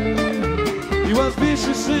 He was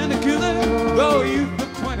vicious and a killer, though youth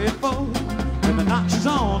of 24. And the notches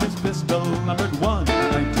on his pistol numbered 1 in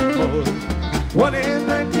 1904. 1 in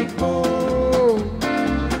 1904.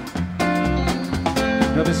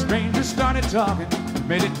 Now the stranger started talking,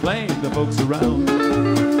 made it plain to folks around.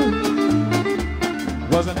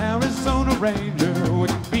 Was an Arizona Ranger,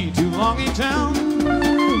 wouldn't be too long in town.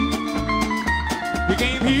 He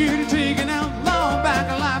came here to take an outlaw back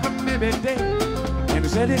alive from maybe dead. And he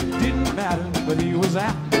said it didn't matter, but he was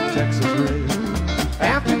after Texas Red.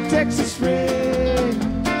 After Texas Red.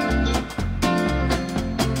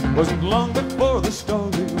 Wasn't long before the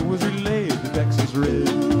story was relayed to Texas Red.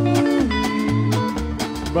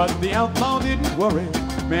 But the outlaw didn't worry,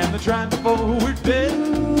 man, the tried before were dead.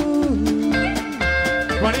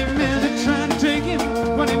 20 men had tried to take him,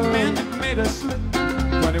 20 men that made a slip.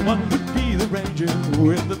 21 would be the Ranger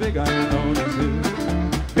with the big iron on his head,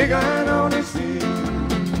 big iron on his head.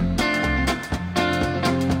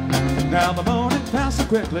 Now the morning passed so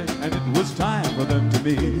quickly, and it was time for them to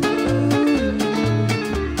meet.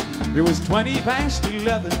 It was 20 past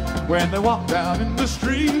 11 when they walked out in the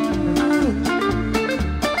street.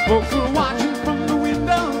 Folks were watching from the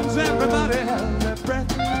windows, everybody held their breath.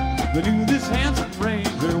 They knew this handsome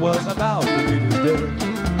Ranger was about to meet his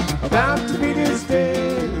death, about to meet his death.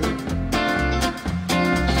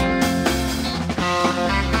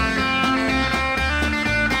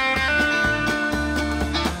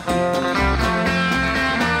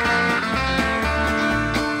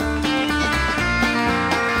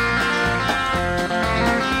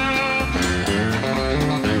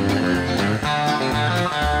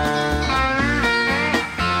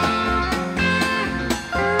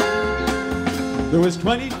 There was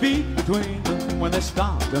 20 feet between them when they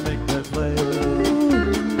stopped to make their play.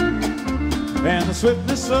 And the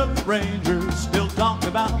swiftness of the Ranger still talked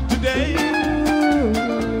about today.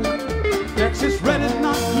 Texas Red is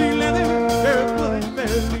not clean leather, her bullet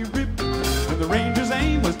fairly ripped. And the Ranger's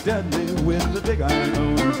aim was deadly with the big iron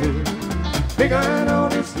on his head, big iron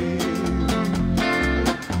on his head.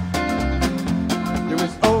 It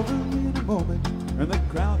was over in a moment, and the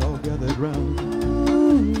crowd all gathered round.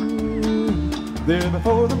 There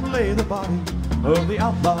before them lay the body of the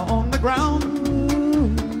outlaw on the ground.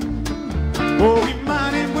 Oh, he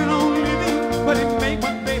might have went on living, but he made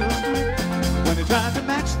one fatal slip when he tried to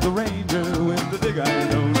match the Ranger with the big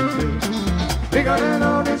iron on his head, big iron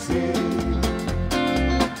on his head.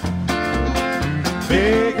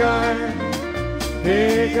 Big iron,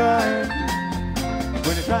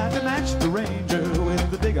 when he tried to match the Ranger with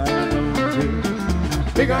the big iron on his head,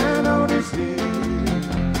 big iron on his head.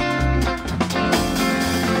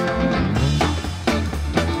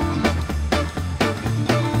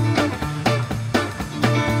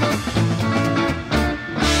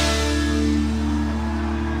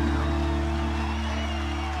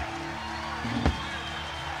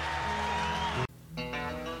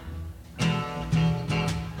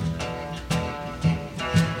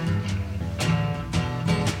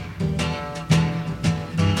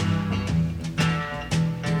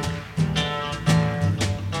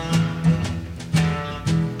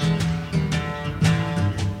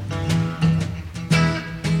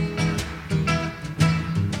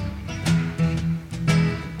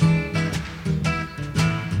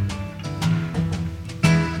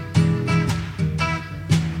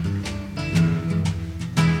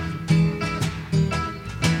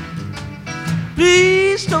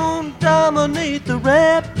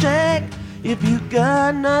 rap jack if you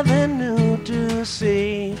got nothing new to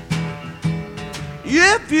say.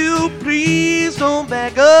 If you please don't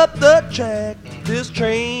back up the track, this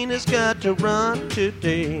train has got to run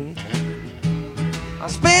today. I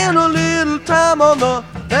spent a little time on the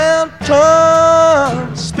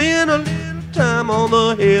mountain, spent a little time on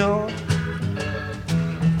the hill.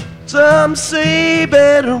 Some say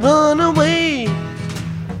better run away,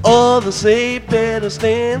 others say better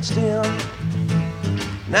stand still.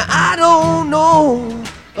 Now I don't know,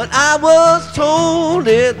 but I was told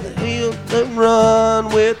that the hill that run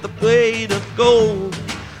with the weight of gold.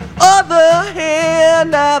 Other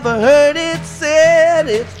hand, I've heard it said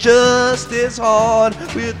it's just as hard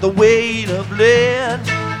with the weight of lead.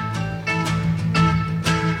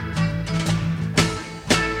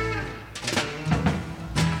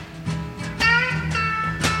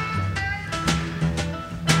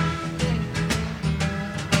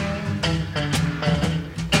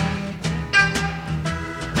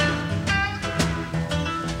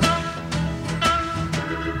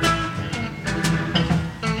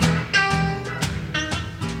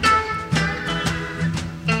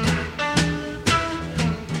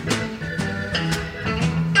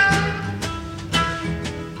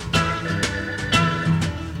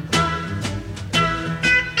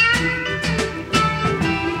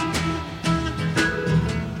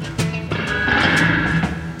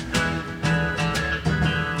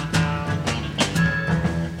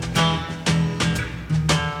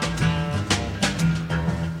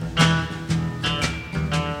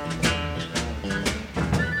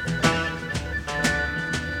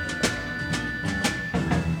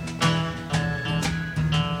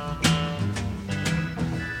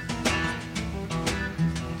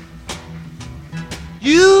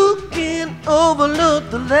 You can overlook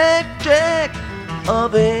the blackjack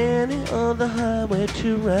of any other highway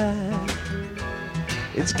to ride.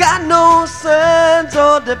 It's got no signs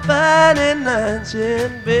or defining lines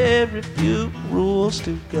and very few rules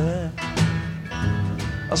to guide.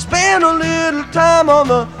 I spent a little time on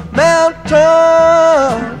the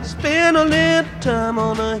mountain, spent a little time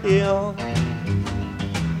on the hill.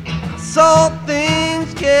 I saw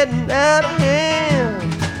things getting out of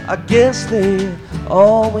hand, I guess they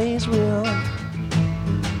always will.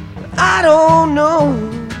 I don't know,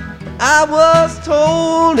 I was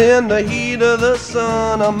told in the heat of the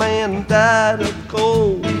sun a man died of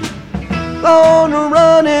cold. On a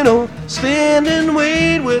running or standing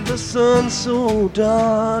wait with the sun so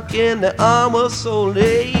dark and the hour so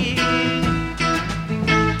late.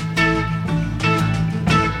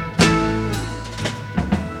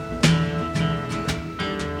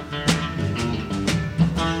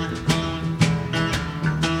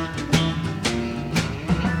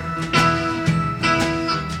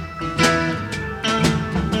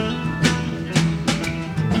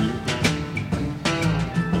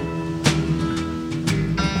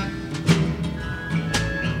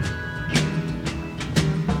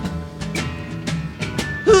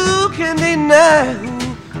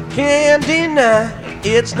 Can't deny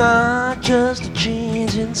it's not just a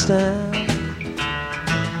change in style.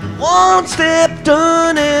 One step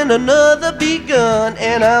done and another begun,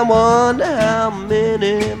 and I wonder how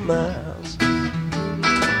many miles.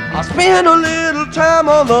 I spent a little time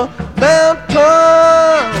on the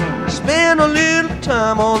mountain, spent a little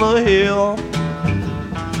time on the hill.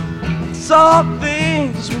 Saw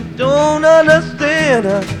things we don't understand,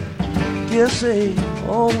 I guess they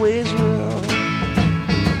always will.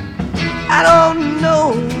 I don't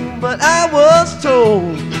know, but I was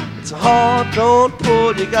told it's a hard don't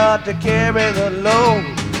pull, you got to carry the load.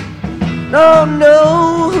 Don't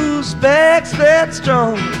know whose back's that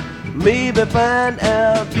strong, maybe find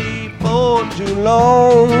out before too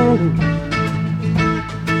long.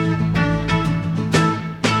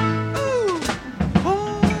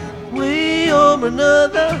 One way or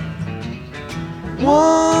another,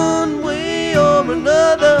 one way or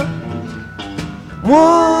another,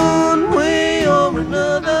 one way or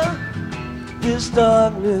another, this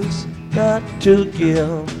darkness got to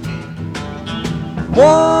give.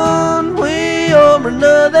 One way or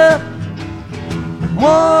another,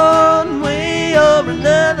 one way or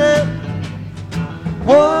another,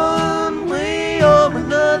 one way or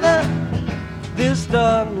another, this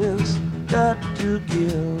darkness got to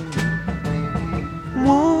give.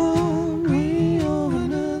 One way or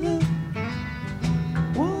another,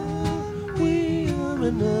 one way or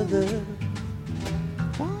another,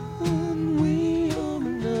 one way or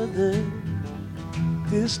another,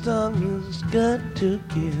 this darkness got to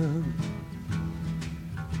give.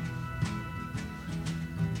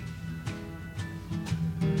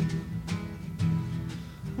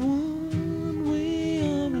 One way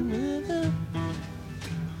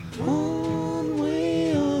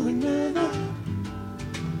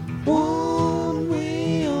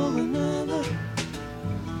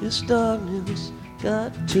This darkness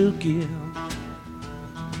got to give.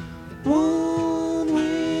 One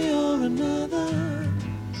way or another,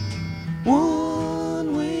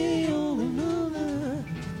 one way or another,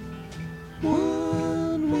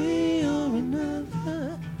 one way or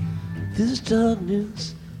another, this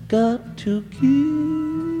darkness got to give.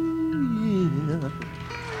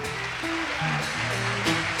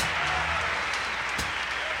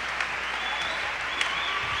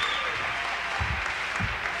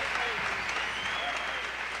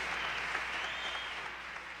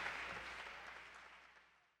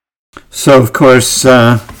 So, of course,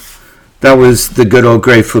 that was the good old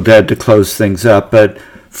Grateful Dead to close things up. But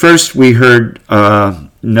first we heard,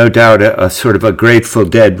 no doubt, a sort of a Grateful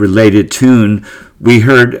Dead related tune. We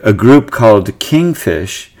heard a group called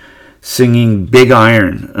Kingfish singing Big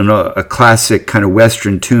Iron, a classic kind of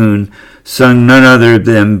Western tune, sung none other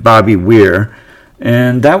than Bobby Weir.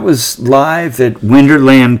 And that was live at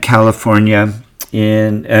Winterland, California,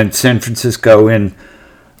 and San Francisco in,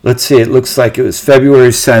 let's see, it looks like it was February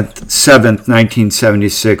 7th,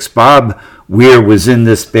 1976. Bob Weir was in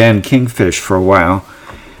this band Kingfish for a while,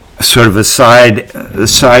 sort of a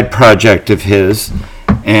side project of his.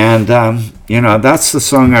 And, that's the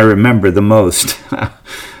song I remember the most.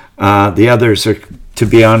 The others are, to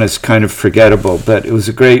be honest, kind of forgettable. But it was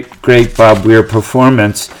a great Bob Weir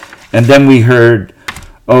performance. And then we heard,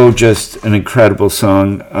 just an incredible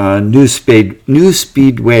song, New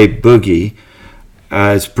Speedway Boogie,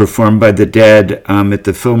 as performed by the Dead at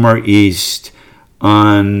the Fillmore East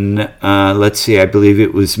on, I believe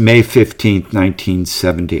it was May 15th,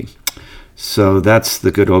 1970. So that's the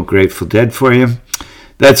good old Grateful Dead for you.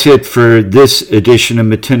 That's it for this edition of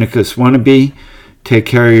Matinicus Wannabe. Take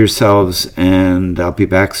care of yourselves, and I'll be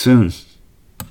back soon.